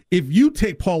 Like, if you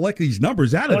take Paul Lecky's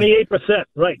numbers out of 28%,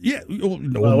 right? Yeah,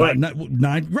 right.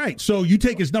 Nine, right. So you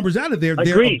take his numbers out of there,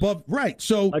 Agreed. They're above, right?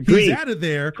 So Agreed. he's out of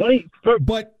there.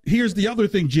 But here's the other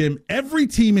thing, Jim. Every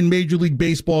team in Major League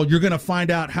Baseball, you're going to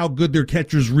find out how good their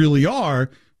catchers really are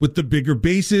with the bigger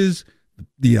bases,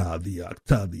 the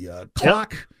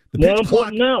clock. More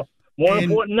important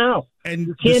now. And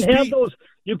you can't have those.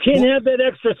 You can't have that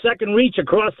extra second reach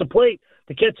across the plate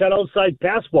to catch that outside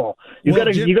pass ball. You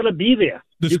gotta be there.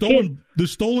 The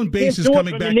stolen base is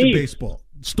coming back to baseball.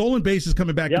 Stolen base is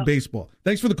coming back to baseball.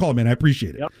 Thanks for the call, man. I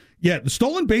appreciate it. Yeah, the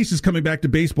stolen base is coming back to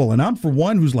baseball, and I'm for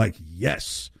one who's like,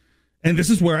 yes. And this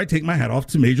is where I take my hat off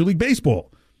to Major League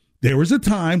Baseball. There was a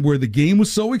time where the game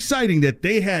was so exciting that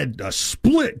they had a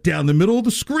split down the middle of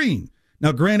the screen.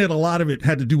 Now, granted, a lot of it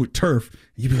had to do with turf.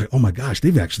 You'd be like, oh, my gosh,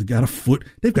 they've actually got a foot.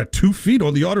 They've got 2 feet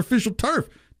on the artificial turf.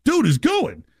 Dude is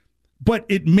going. But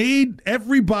it made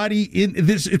everybody in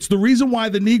this. It's the reason why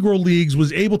the Negro Leagues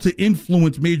was able to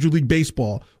influence Major League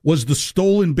Baseball was the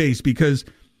stolen base, because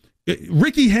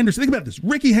Ricky Henderson, think about this.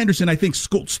 Ricky Henderson, I think,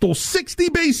 stole 60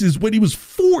 bases when he was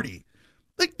 40.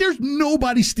 Like, there's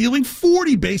nobody stealing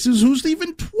 40 bases who's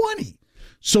even 20.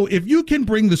 So if you can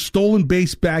bring the stolen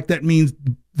base back, that means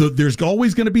there's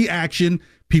always going to be action.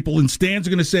 People in stands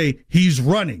are going to say, he's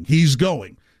running, he's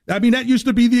going. I mean, that used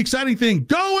to be the exciting thing.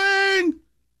 Going!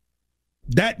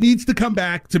 That needs to come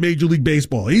back to Major League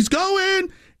Baseball. He's going!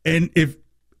 And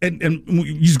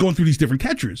he's going through these different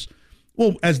catchers.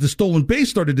 Well, as the stolen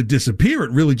base started to disappear, it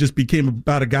really just became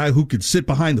about a guy who could sit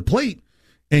behind the plate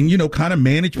and, kind of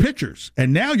manage pitchers.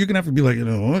 And now you're going to have to be like, you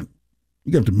know what?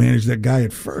 You have to manage that guy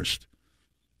at first.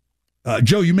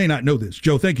 Joe, you may not know this.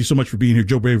 Joe, thank you so much for being here.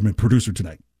 Joe Braverman, producer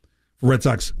tonight for Red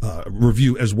Sox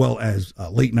Review, as well as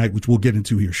Late Night, which we'll get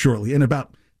into here shortly. In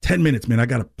about 10 minutes, man, I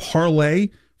got a parlay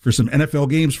for some NFL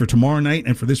games for tomorrow night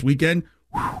and for this weekend.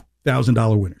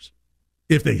 $1,000 winners.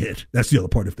 If they hit. That's the other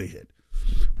part, if they hit.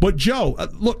 But, Joe,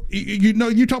 look,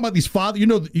 you talk about these fathers.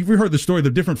 You've heard the story, the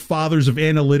different fathers of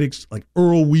analytics, like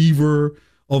Earl Weaver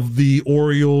of the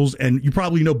Orioles, and you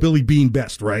probably know Billy Beane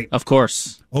best, right? Of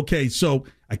course. Okay, so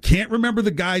I can't remember the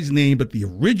guy's name, but the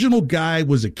original guy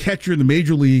was a catcher in the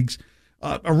major leagues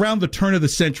around the turn of the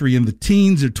century, in the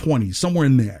teens or 20s, somewhere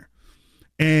in there.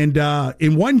 And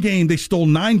in one game, they stole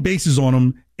 9 bases on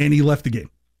him, and he left the game.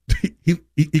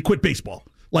 he quit baseball.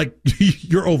 Like,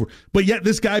 you're over. But yet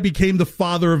this guy became the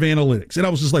father of analytics. And I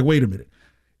was just like, wait a minute.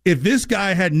 If this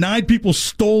guy had 9 people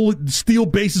steal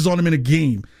bases on him in a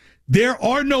game, there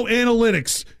are no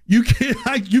analytics. You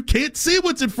can't see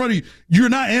what's in front of you. You're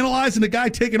not analyzing the guy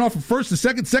taking off from first to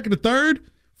second, second to third,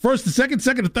 first to second,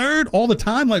 second to third all the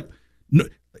time. Like, no,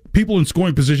 people in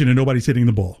scoring position and nobody's hitting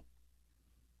the ball.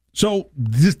 So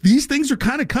these things are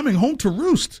kind of coming home to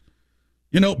roost.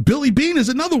 Billy Beane is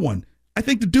another one. I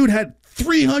think the dude had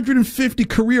 350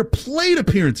 career plate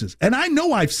appearances. And I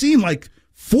know I've seen like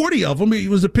 40 of them. He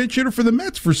was a pinch hitter for the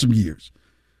Mets for some years.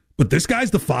 But this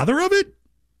guy's the father of it?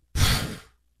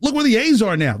 Look where the A's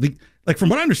are now. Like, from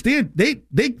what I understand, they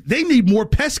need more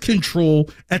pest control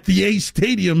at the A's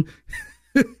stadium,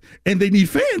 and they need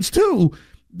fans too,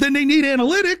 than they need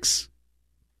analytics.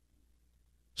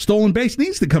 Stolen base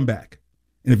needs to come back.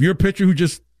 And if you're a pitcher who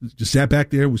just sat back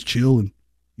there, was chill, and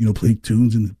played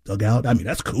tunes in the dugout, I mean,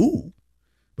 that's cool.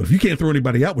 But if you can't throw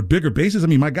anybody out with bigger bases, I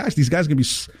mean, my gosh, these guys are going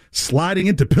to be sliding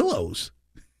into pillows.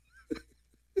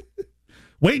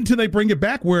 Wait until they bring it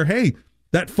back where, hey,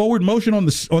 that forward motion on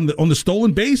the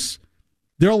stolen base,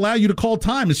 they'll allow you to call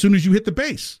time as soon as you hit the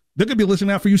base. They're going to be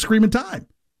listening out for you screaming time.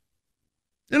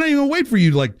 They're not even going to wait for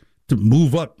you to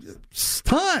move up. It's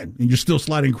time, and you're still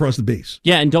sliding across the base.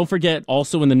 Yeah, and don't forget,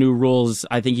 also in the new rules,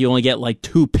 I think you only get like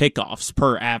 2 pickoffs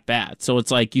per at-bat. So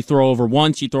it's like you throw over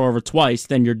once, you throw over twice,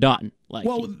 then you're done.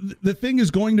 The thing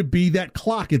is going to be that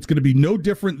clock. It's going to be no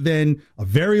different than a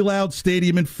very loud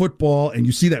stadium in football, and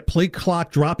you see that play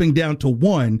clock dropping down to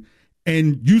 1,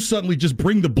 and you suddenly just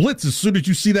bring the blitz as soon as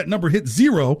you see that number hit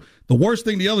 0. The worst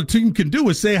thing the other team can do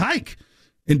is say hike.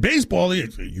 In baseball,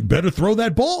 you better throw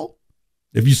that ball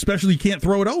if you especially can't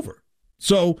throw it over.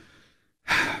 So,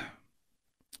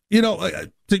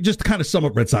 just to kind of sum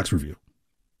up Red Sox Review.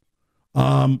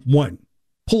 1,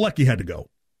 Pilecki had to go.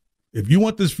 If you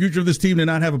want this future of this team to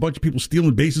not have a bunch of people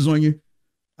stealing bases on you,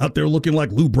 out there looking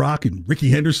like Lou Brock and Ricky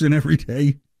Henderson every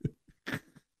day.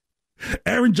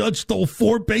 Aaron Judge stole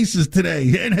 4 bases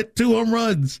today and had 2 home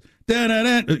runs. You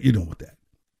don't want that.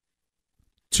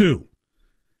 2,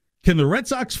 Can the Red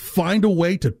Sox find a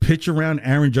way to pitch around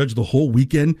Aaron Judge the whole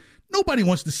weekend? Nobody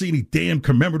wants to see any damn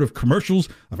commemorative commercials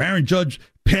of Aaron Judge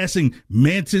passing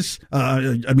Mantis.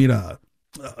 I'm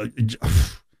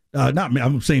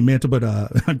saying Mantle, but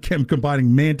I'm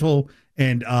combining Mantle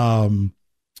and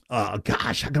I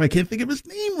can't think of his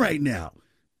name right now.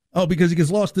 Oh, because he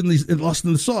gets lost in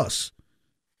the sauce.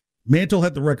 Mantle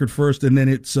had the record first, and then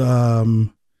it's I've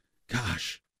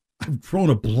thrown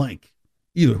a blank.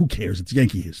 Either, who cares? It's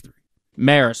Yankee history.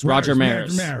 Roger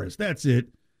Maris. Maris, that's it.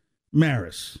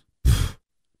 Maris.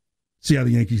 See how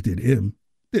the Yankees did him.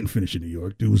 Didn't finish in New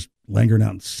York. Dude was lingering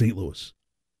out in St. Louis.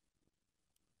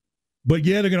 But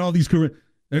yeah, they're getting all these ESPN's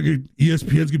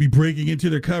going to be breaking into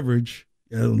their coverage.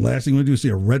 The last thing we're going to do is see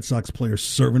a Red Sox player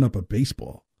serving up a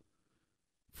baseball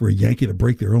for a Yankee to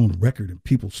break their own record, and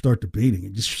people start debating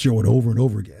and just show it over and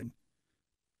over again.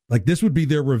 Like, this would be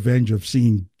their revenge of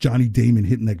seeing Johnny Damon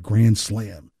hitting that grand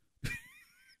slam.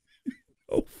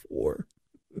 04.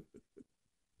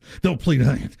 They'll play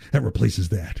that. That replaces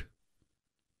that.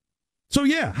 So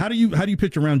yeah, how do you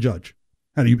pitch around Judge?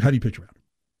 How do you pitch around him?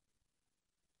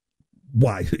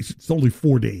 Why? It's only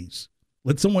 4 days.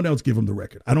 Let someone else give him the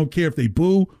record. I don't care if they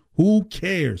boo. Who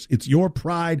cares? It's your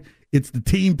pride. It's the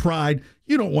team pride.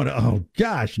 You don't want to. Oh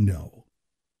gosh, no.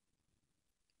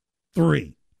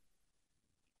 3.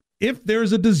 If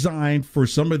there's a design for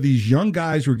some of these young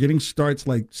guys who are getting starts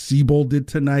like Seabold did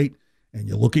tonight, and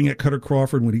you're looking at Cutter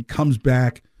Crawford when he comes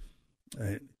back,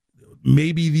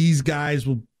 maybe these guys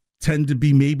will tend to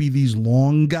be maybe these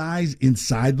long guys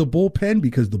inside the bullpen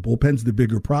because the bullpen's the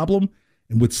bigger problem.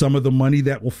 And with some of the money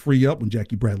that will free up when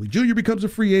Jackie Bradley Jr. becomes a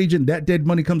free agent, that dead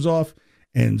money comes off.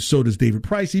 And so does David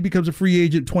Price. He becomes a free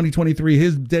agent 2023.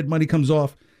 His dead money comes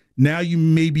off. Now you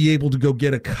may be able to go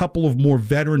get a couple of more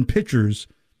veteran pitchers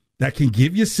that can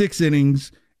give you 6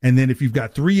 innings. And then if you've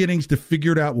got 3 innings to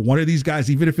figure it out with one of these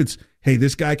guys, even if it's, hey,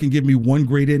 this guy can give me 1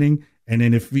 great inning. And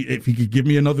then if he could give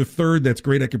me another third, that's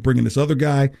great. I could bring in this other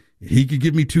guy. He could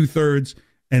give me 2/3.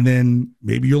 And then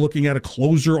maybe you're looking at a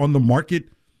closer on the market.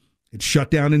 It's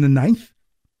shut down in the 9th.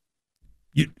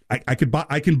 I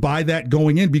can buy that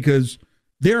going in because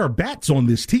there are bats on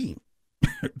this team.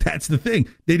 That's the thing.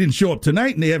 They didn't show up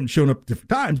tonight, and they haven't shown up at different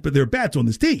times, but there are bats on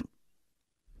this team.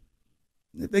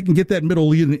 If they can get that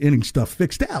middle inning stuff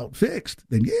fixed,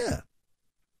 then yeah.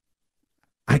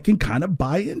 I can kind of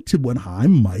buy into what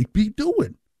Heim might be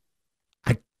doing.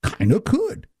 I kind of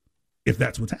could, if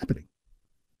that's what's happening.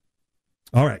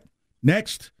 All right.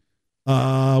 Next,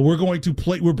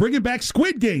 we're bringing back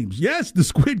Squid Games. Yes, the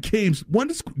Squid Games.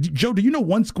 Joe, do you know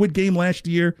one Squid Game last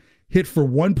year hit for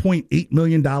 $1.8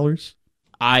 million?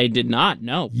 I did not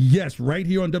know. Yes, right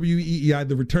here on WEEI,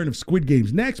 the return of Squid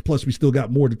Games next. Plus, we still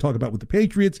got more to talk about with the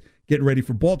Patriots. Getting ready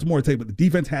for Baltimore. I'll tell you what the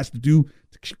defense has to do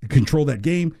to control that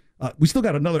game. We still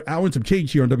got another hour and some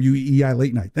change here on WEEI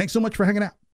Late Night. Thanks so much for hanging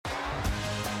out.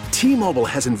 T-Mobile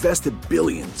has invested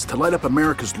billions to light up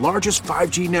America's largest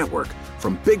 5G network,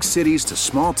 from big cities to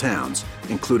small towns,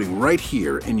 including right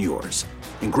here in yours.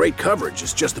 And great coverage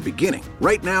is just the beginning.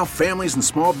 Right now, families and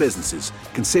small businesses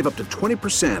can save up to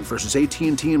 20% versus AT&T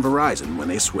and Verizon when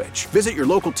they switch. Visit your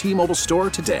local T-Mobile store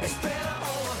today.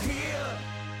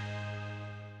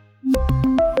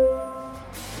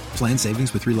 Plan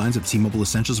savings with 3 lines of T-Mobile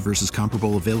Essentials versus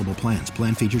comparable available plans.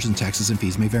 Plan features and taxes and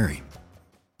fees may vary.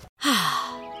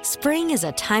 Spring is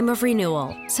a time of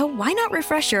renewal, so why not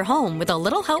refresh your home with a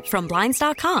little help from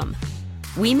Blinds.com?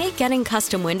 We make getting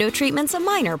custom window treatments a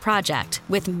minor project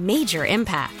with major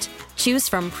impact. Choose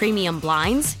from premium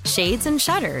blinds, shades, and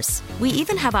shutters. We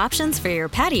even have options for your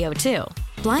patio, too.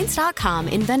 Blinds.com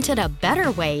invented a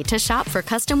better way to shop for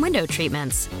custom window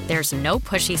treatments. There's no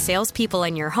pushy salespeople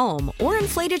in your home or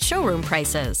inflated showroom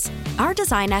prices. Our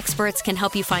design experts can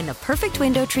help you find the perfect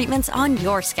window treatments on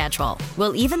your schedule.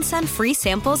 We'll even send free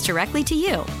samples directly to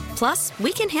you. Plus,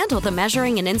 we can handle the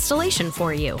measuring and installation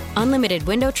for you. Unlimited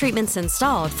window treatments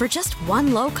installed for just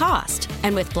one low cost.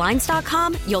 And with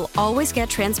Blinds.com, you'll always get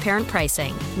transparent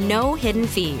pricing. No hidden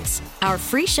fees. Our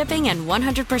free shipping and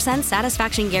 100%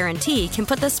 satisfaction guarantee can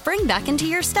put the spring back into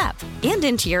your step and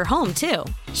into your home, too.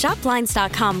 Shop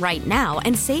Blinds.com right now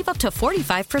and save up to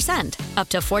 45%. Up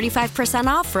to 45%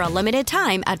 off for a limited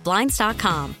time at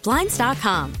Blinds.com.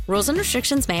 Blinds.com. Rules and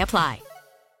restrictions may apply.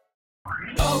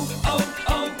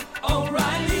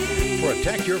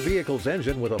 Protect your vehicle's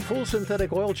engine with a full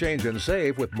synthetic oil change and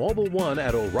save with Mobil 1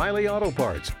 at O'Reilly Auto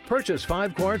Parts. Purchase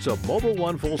 5 quarts of Mobil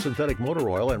 1 full synthetic motor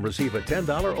oil and receive a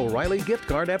 $10 O'Reilly gift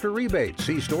card after rebate.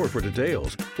 See store for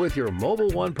details. With your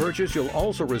Mobil 1 purchase, you'll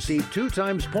also receive 2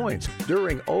 times points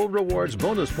during O Rewards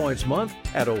Bonus Points Month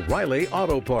at O'Reilly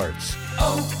Auto Parts.